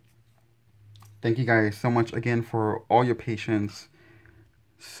 Thank you guys so much again for all your patience.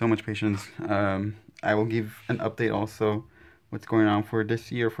 So much patience. I will give an update also what's going on for this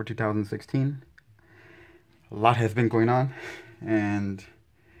year, for 2016. A lot has been going on, and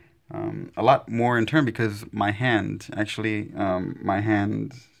a lot more in turn, because my hand, actually, my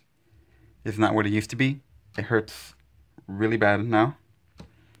hand is not what it used to be. It hurts really bad now,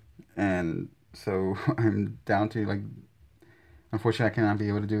 and so I'm down to, like, unfortunately I cannot be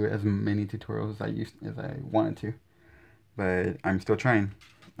able to do as many tutorials as I wanted to, but I'm still trying.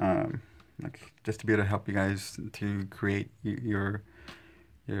 Like, just to be able to help you guys to create your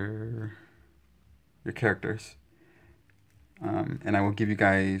characters. And I will give you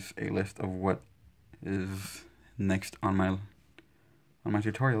guys a list of what is next on my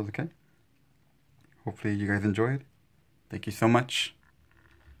tutorials, okay? Hopefully you guys enjoyed. Thank you so much.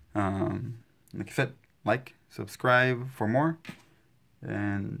 Like I said, like, subscribe for more,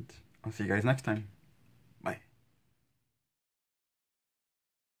 and I'll see you guys next time.